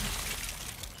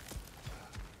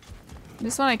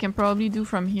 This one I can probably do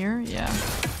from here, yeah.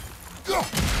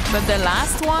 But the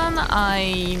last one,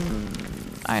 I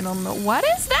don't know. What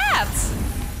is that?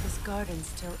 This garden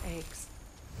still aches.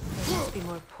 There must be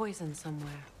more poison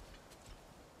somewhere.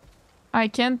 I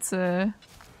can't.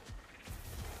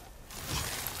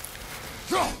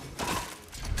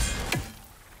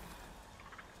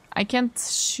 I can't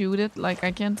shoot it. Like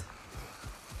I can't.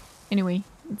 Anyway,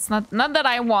 it's not that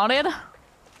I wanted.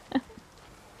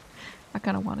 I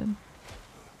kind of wanted.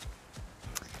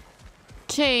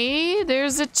 Okay,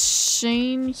 there's a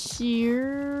chain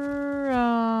here.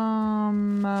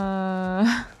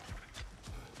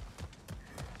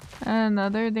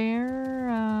 Another there.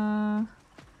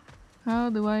 How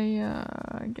do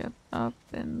I get up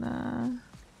and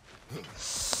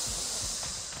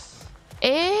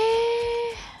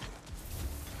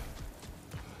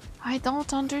I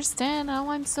don't understand how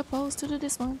I'm supposed to do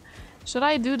this one. Should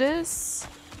I do this?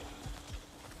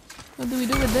 What do we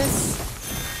do with this?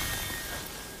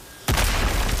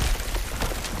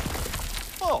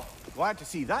 Oh, glad to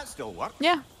see that still works.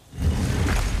 Yeah.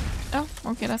 Oh,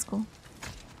 okay, that's cool.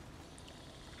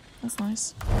 That's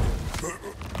nice.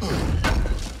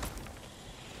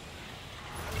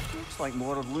 Looks like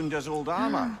more of Lunda's old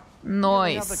armor. Nice.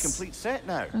 We have the complete set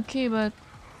now. Okay, but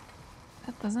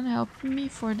that doesn't help me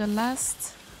for the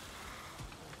last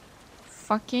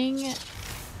fucking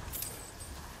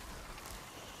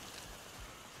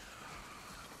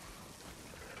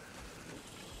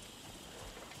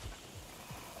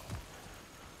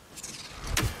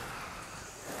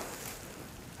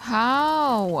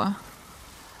how?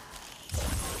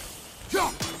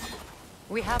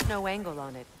 We have no angle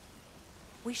on it.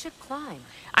 We should climb.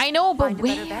 I know, but Find a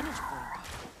better where? vantage point.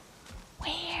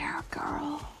 Where,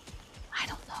 girl? I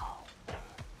don't know.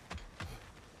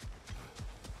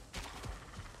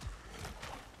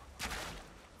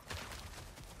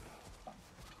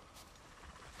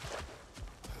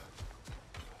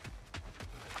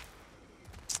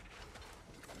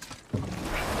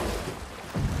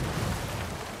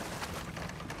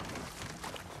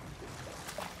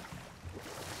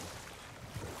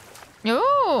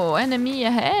 Oh, enemy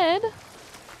ahead.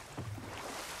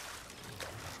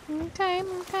 Okay,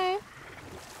 okay.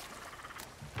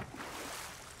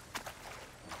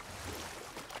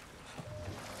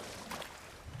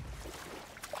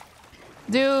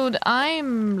 Dude,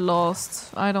 I'm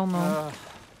lost. I don't know.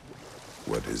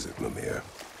 What is it, Mimir?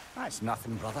 That's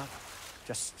nothing, brother.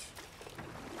 Just...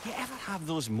 You ever have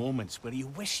those moments where you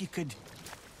wish you could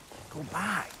go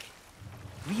back?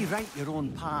 Rewrite your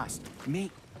own past.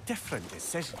 Make different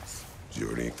decisions.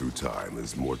 Journeying through time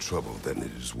is more trouble than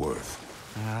it is worth.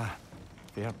 Ah,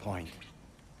 fair point.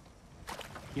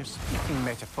 You're speaking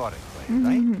metaphorically,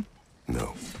 right?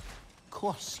 No. Of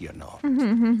course you're not.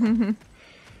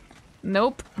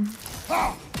 Nope.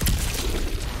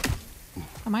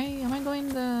 Am I going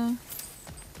the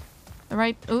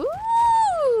right? Ooh,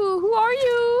 who are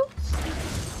you?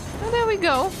 Oh, there we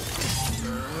go.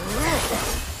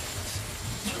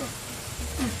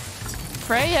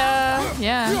 Freya,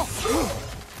 yeah.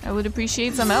 I would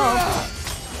appreciate some help.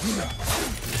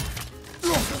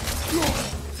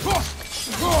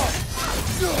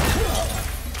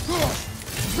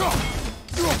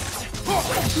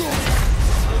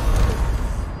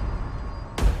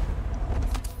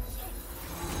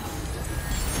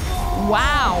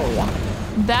 Wow,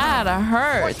 that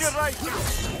hurt.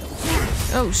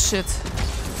 Oh shit,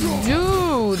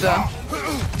 dude.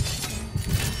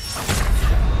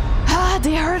 Ah,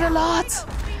 they hurt a lot.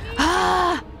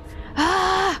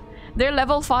 Ah, they're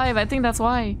level 5. I think that's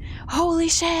why. Holy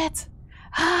shit!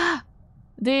 Ah!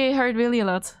 They hurt really a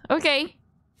lot. Okay.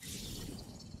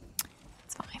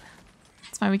 It's fine.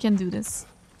 It's fine, we can do this.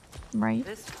 Right?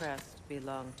 This crest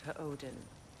belonged to Odin.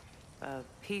 A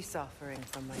peace offering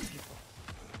from my people.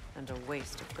 And a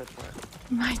waste of good work.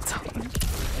 My dog.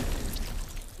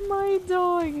 My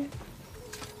dog.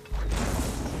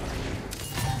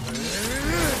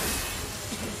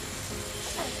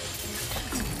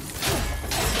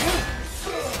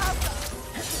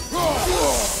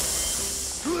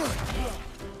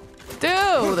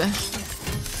 Dude!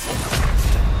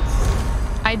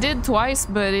 I did twice,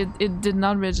 but it did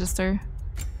not register.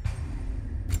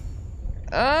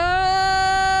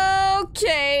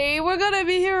 Okay, we're gonna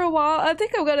be here a while. I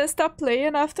think I'm gonna stop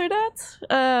playing after that.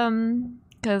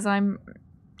 Cause I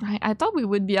thought we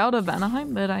would be out of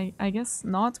Vanaheim, but I guess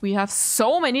not. We have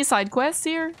so many side quests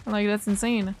here. Like, that's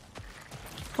insane.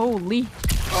 Holy.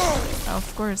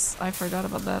 Of course, I forgot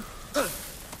about that.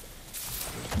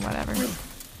 Whatever.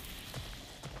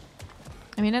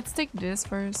 I mean, let's take this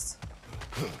first.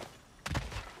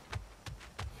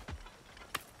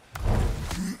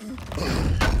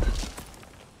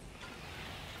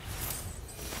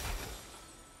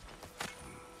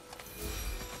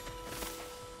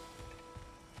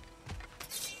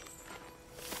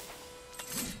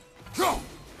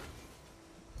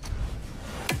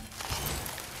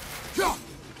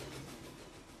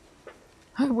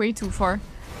 Way too far.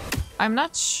 I'm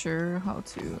not sure how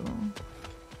to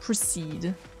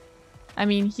proceed. I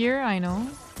mean, here I know.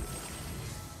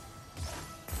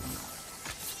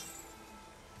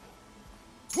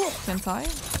 Can't I?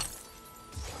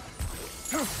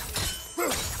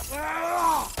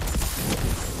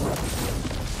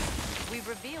 We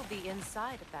revealed the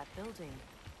inside of that building.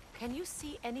 Can you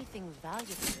see anything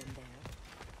valuable in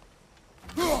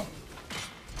there?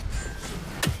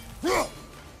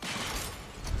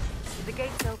 The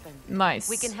gate's open. Nice.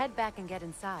 We can head back and get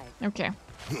inside. Okay.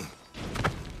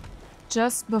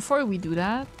 Just before we do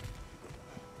that.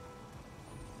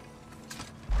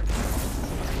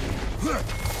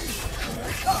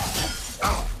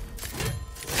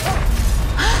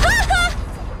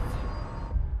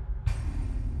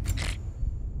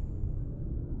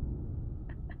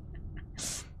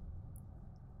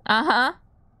 Uh-huh.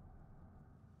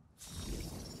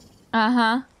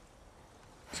 Uh-huh.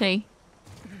 Okay.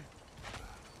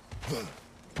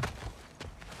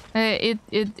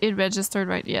 It registered,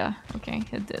 right? Yeah. Okay,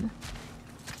 it did.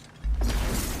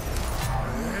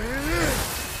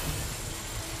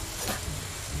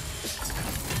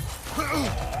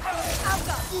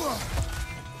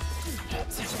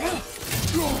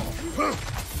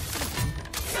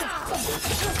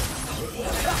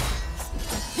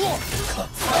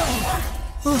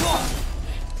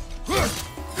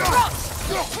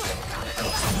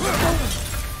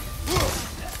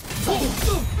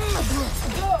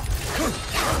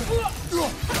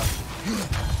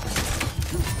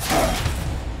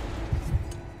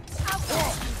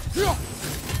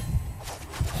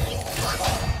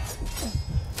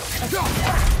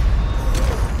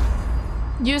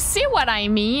 You see what I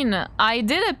mean? I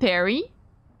did a parry.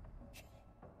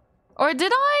 Or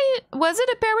did I? Was it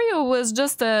a parry or was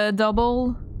just a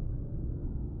double?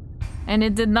 And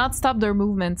it did not stop their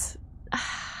movement.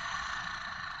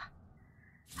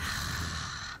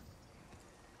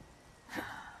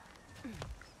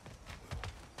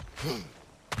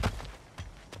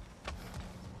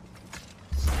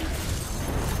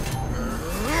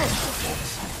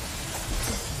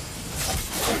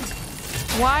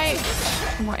 Why?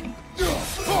 Why?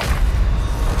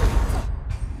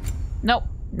 No,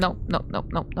 no, no, no,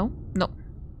 no, no, no,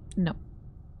 no,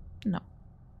 no,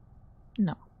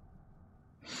 no.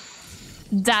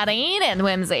 That ain't it,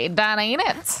 Whimsy. That ain't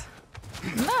it.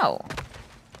 No.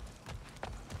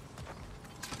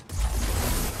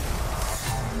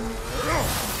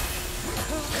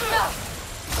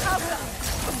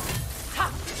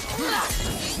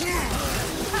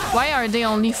 Why are they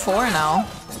only 4 now?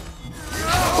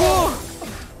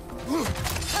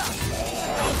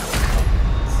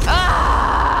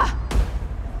 Ah!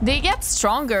 They get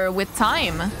stronger with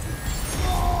time.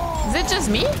 Is it just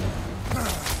me?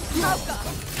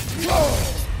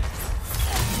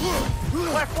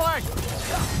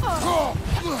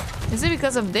 Is it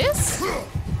because of this?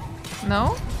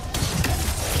 No?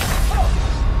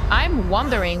 I'm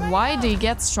wondering why they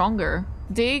get stronger.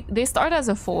 They start as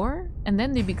a 4 and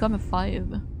then they become a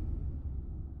 5.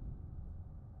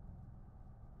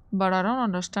 But I don't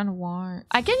understand why.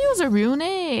 I can use a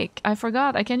runic! I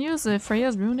forgot. I can use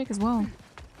Freya's runic as well.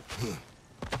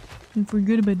 I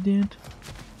forgot about that.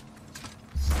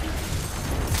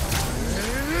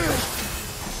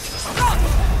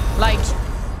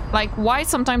 Like why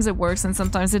sometimes it works and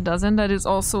sometimes it doesn't, that is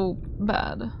also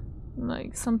bad.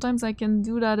 Like sometimes I can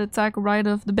do that attack right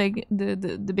off the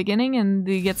beginning and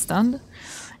they get stunned,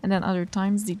 and then other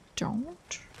times they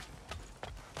don't.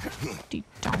 They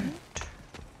don't,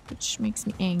 which makes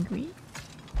me angry.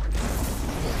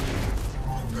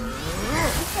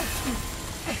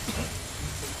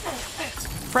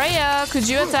 Freya, could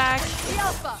you attack?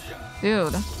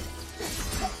 Dude.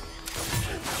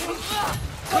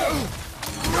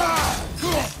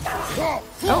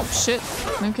 Oh shit.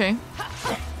 Okay.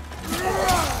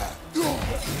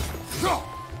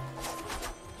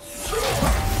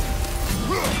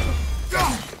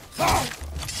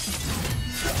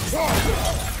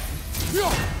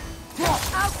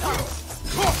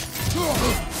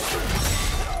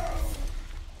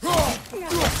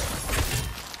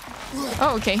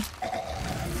 Oh, okay.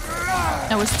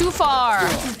 That was too far.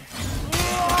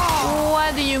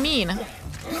 What do you mean?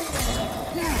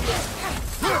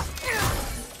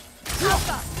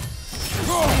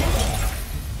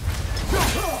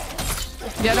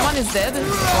 The other one is dead,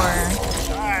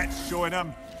 or showing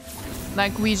him.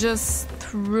 Like we just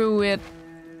threw it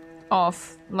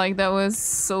off. Like that was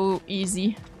so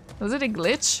easy. Was it a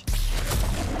glitch?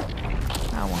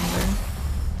 I wonder.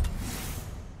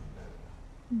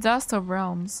 Dust of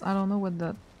Realms. I don't know what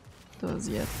that does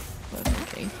yet, but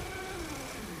okay.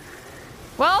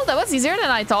 Well, that was easier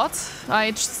than I thought.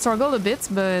 I struggled a bit,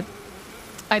 but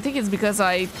I think it's because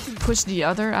I pushed the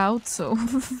other out, so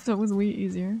that was way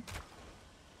easier.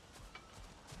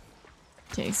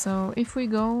 Okay, so if we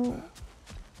go...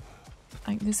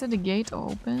 Like, they said the gate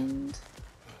opened.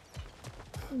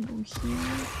 We'll go here.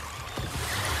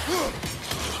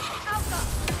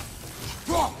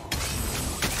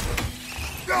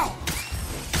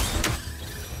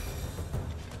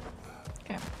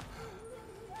 Okay.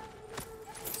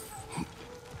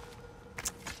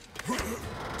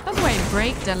 How do I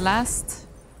break the last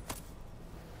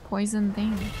poison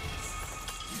thing?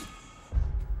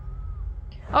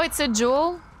 Oh, it's a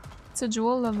jewel. It's a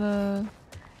jewel of a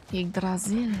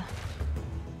Yggdrasil.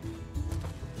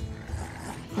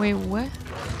 Wait, what?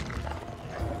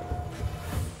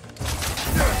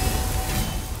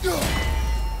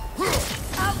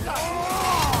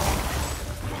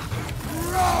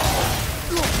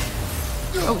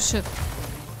 Oh shit.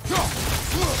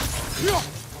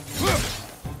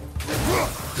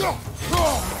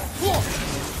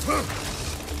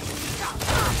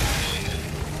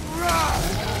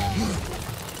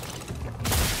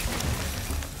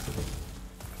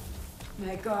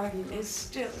 My guardian is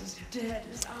still as dead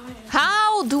as I am.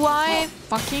 How do I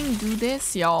fucking do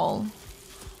this, y'all?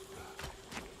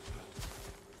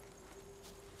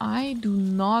 I do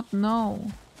not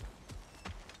know.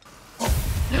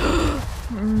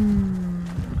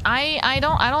 I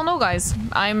don't know, guys.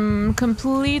 I'm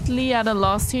completely at a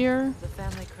loss here. The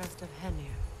family crest of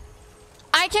Henir.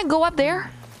 I can go up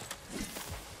there.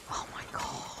 Oh my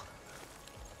god.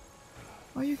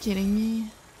 Are you kidding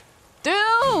me?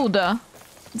 Dude!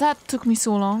 That took me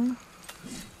so long.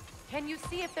 Can you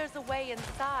see if there's a way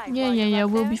inside? Yeah,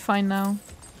 we'll be fine now.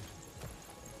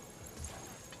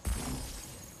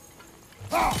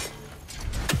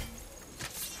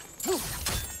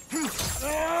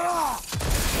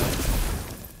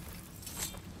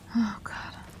 Oh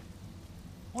god.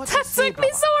 That took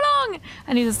me so long!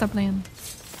 I need to stop playing.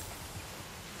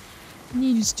 I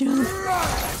need to jump.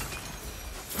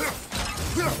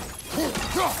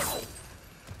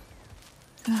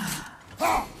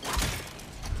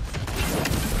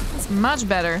 That's much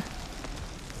better.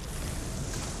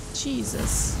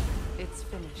 Jesus. It's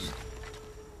finished.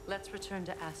 Let's return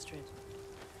to Astrid.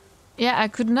 Yeah, I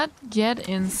could not get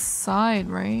inside,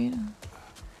 right?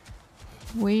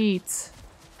 Wait.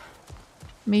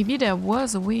 Maybe there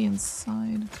was a way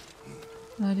inside.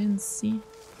 I didn't see.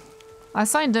 I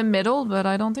saw in the middle, but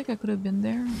I don't think I could have been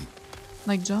there.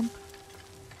 Like jump.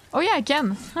 Oh yeah, I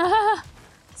can.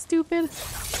 Stupid.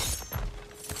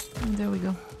 There we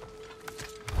go.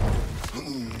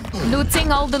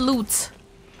 Looting all the loot.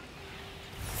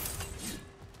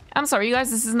 I'm sorry, you guys.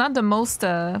 This is not the most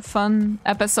fun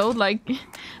episode. Like,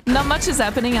 not much is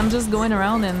happening. I'm just going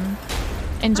around and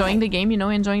enjoying the game, you know,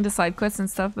 enjoying the side quests and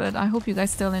stuff. But I hope you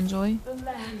guys still enjoy.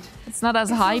 It's not as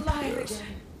hype. Yes,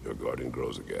 your guardian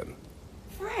grows again.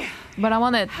 Freya, but I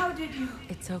want to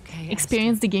It's okay,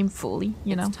 experience the game fully,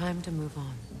 you know. It's time to move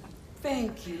on.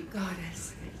 thank you,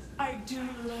 goddess. I do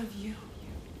love you.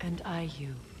 And I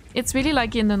you. It's really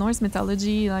like in the Norse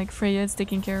mythology, like Freya is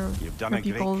taking care of You've done her a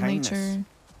great people, kindness. nature.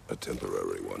 A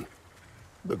temporary one.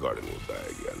 The guardian will die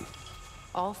again.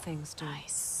 All things do.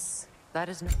 Nice. That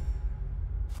is no...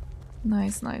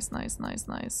 Nice, nice, nice, nice,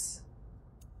 nice.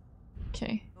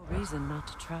 Okay. No reason not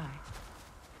to try.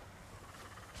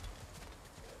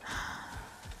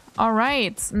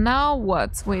 Alright, now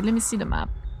what? Wait, let me see the map.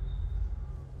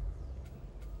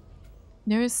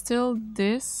 There is still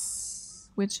this,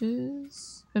 which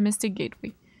is a mystic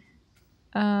gateway.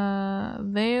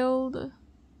 Veiled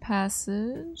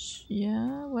passage.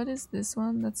 Yeah, what is this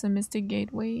one? That's a mystic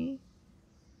gateway.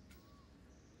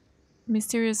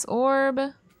 Mysterious orb.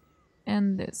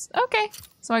 And this. Okay,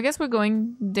 so I guess we're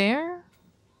going there.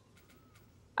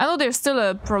 I know there's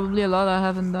still probably a lot I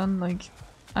haven't done, like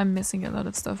I'm missing a lot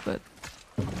of stuff, but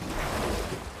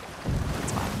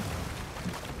it's fine.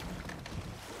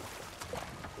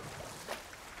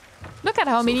 Look at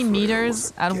how many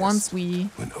meters at once we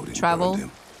travel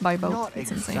by boat. Not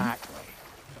It's insane. exactly.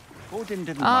 Odin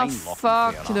didn't Oh mind locking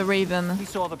fuck, Freya the up. raven. He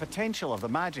saw the potential of the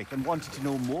magic and wanted to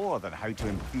know more than how to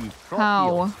improve crop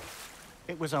How? yields.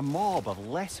 It was a mob of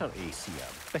lesser Aesir,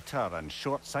 bitter and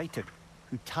short-sighted,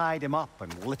 who tied him up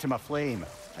and lit him aflame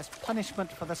as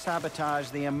punishment for the sabotage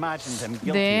they imagined him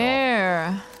guilty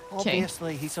There. of. Okay.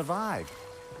 Obviously, he survived.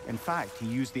 In fact, he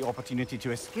used the opportunity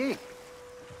to escape.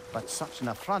 But such an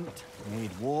affront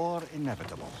made war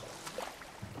inevitable.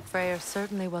 Freyr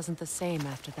certainly wasn't the same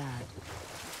after that.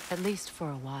 At least for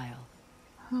a while.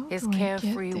 How His do I get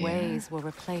carefree there? ways were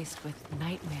replaced with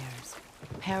nightmares,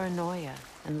 paranoia,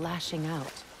 and lashing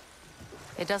out.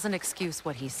 It doesn't excuse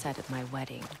what he said at my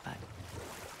wedding, but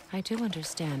I do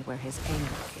understand where his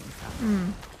anger came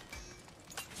from.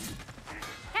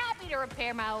 Happy to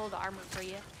repair my old armor for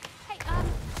you. Hey,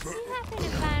 you happen to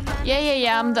find my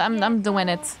Yeah, I'm doing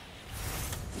it.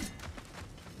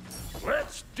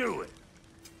 Let's do it.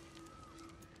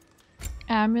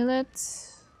 Amulet.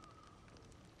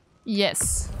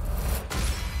 Yes.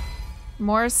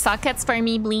 More sockets for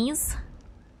me, please.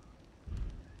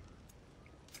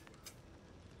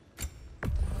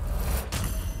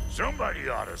 Somebody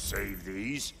ought to save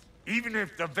these, even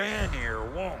if the Vanir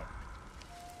won't.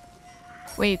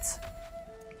 Wait.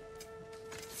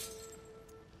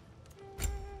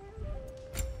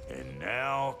 And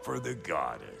now for the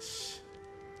goddess.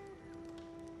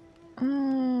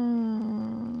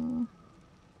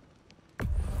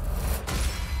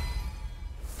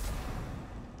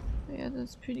 Yeah,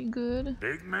 that's pretty good.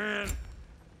 Big man,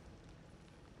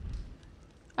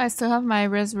 I still have my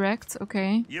resurrect,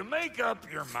 okay. you make up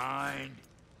your mind.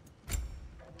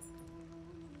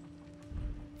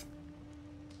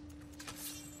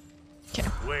 Okay.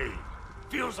 Wait,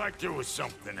 feels like there was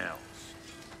something else.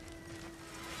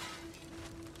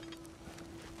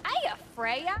 Hey,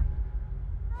 Freya.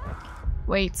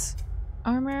 Wait.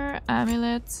 Armor,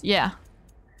 amulet. Yeah.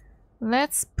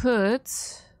 Let's put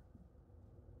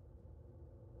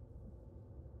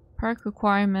perk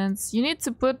requirements. You need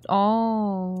to put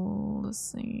all the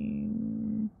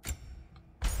same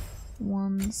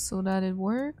ones so that it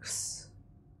works.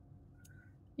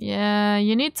 Yeah,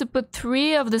 you need to put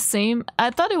 3 of the same. I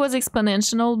thought it was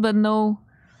exponential, but no.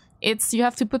 It's you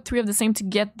have to put 3 of the same to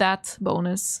get that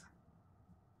bonus.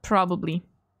 Probably.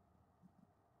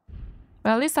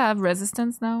 Well, at least I have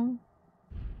resistance now.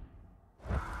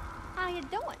 How you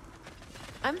doing?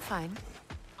 I'm fine.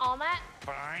 All that?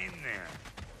 Fine then.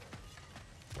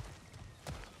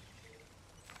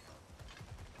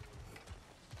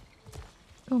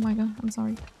 Oh my god, I'm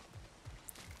sorry.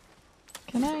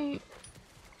 Can I...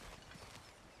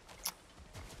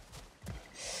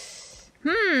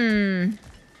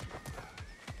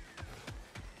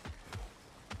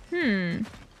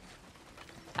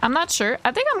 I'm not sure.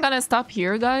 I think I'm gonna stop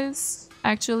here, guys.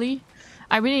 Actually,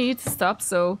 I really need to stop.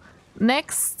 So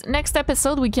next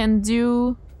episode we can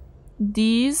do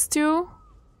these 2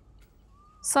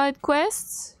 side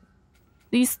quests.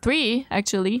 These 3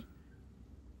 actually.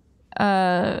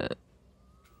 And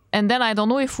then I don't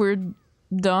know if we're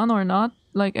done or not.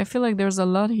 Like I feel like there's a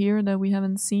lot here that we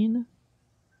haven't seen.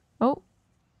 Oh,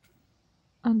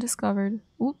 undiscovered.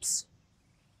 Oops.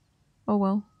 Oh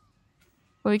well.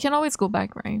 But we can always go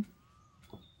back, right?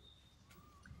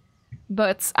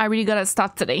 But I really gotta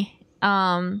stop today.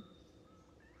 I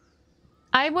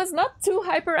was not too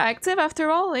hyperactive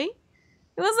after all, eh?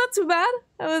 It was not too bad.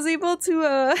 I was able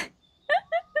to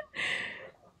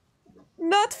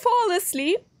not fall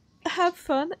asleep, have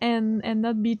fun, and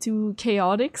not be too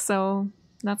chaotic, so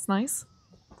that's nice.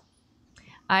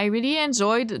 I really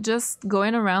enjoyed just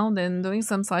going around and doing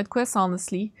some side quests,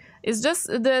 honestly. It's just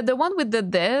the one with the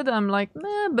dead, I'm like,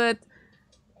 nah, but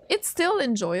it's still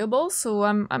enjoyable, so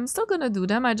I'm still gonna do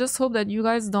them. I just hope that you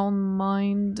guys don't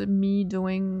mind me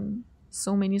doing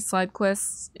so many side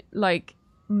quests, like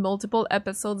multiple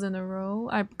episodes in a row.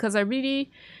 Because I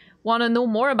really want to know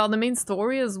more about the main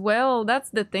story as well. That's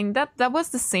the thing. That was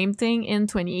the same thing in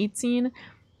 2018.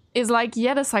 Is like,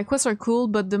 yeah, the side quests are cool,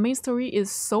 but the main story is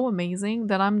so amazing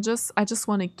that I just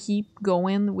want to keep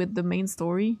going with the main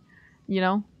story, you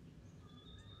know?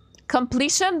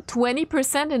 Completion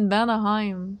 20% in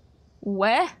Vanaheim.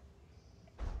 Where?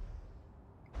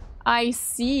 I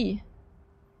see.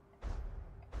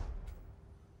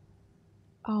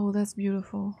 Oh, that's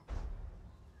beautiful.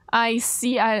 I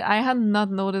see. I had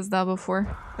not noticed that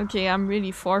before. Okay, I'm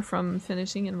really far from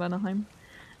finishing in Vanaheim.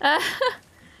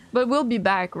 But we'll be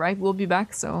back, right? We'll be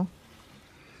back, so...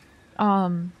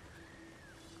 But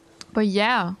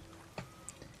yeah.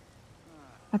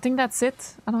 I think that's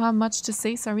it. I don't have much to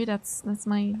say. Sorry, that's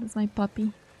my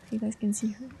puppy. You guys can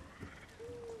see her.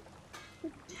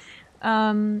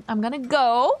 I'm gonna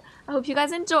go. I hope you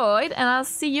guys enjoyed, and I'll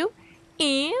see you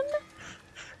in...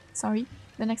 Sorry,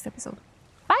 the next episode.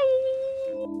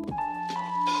 Bye!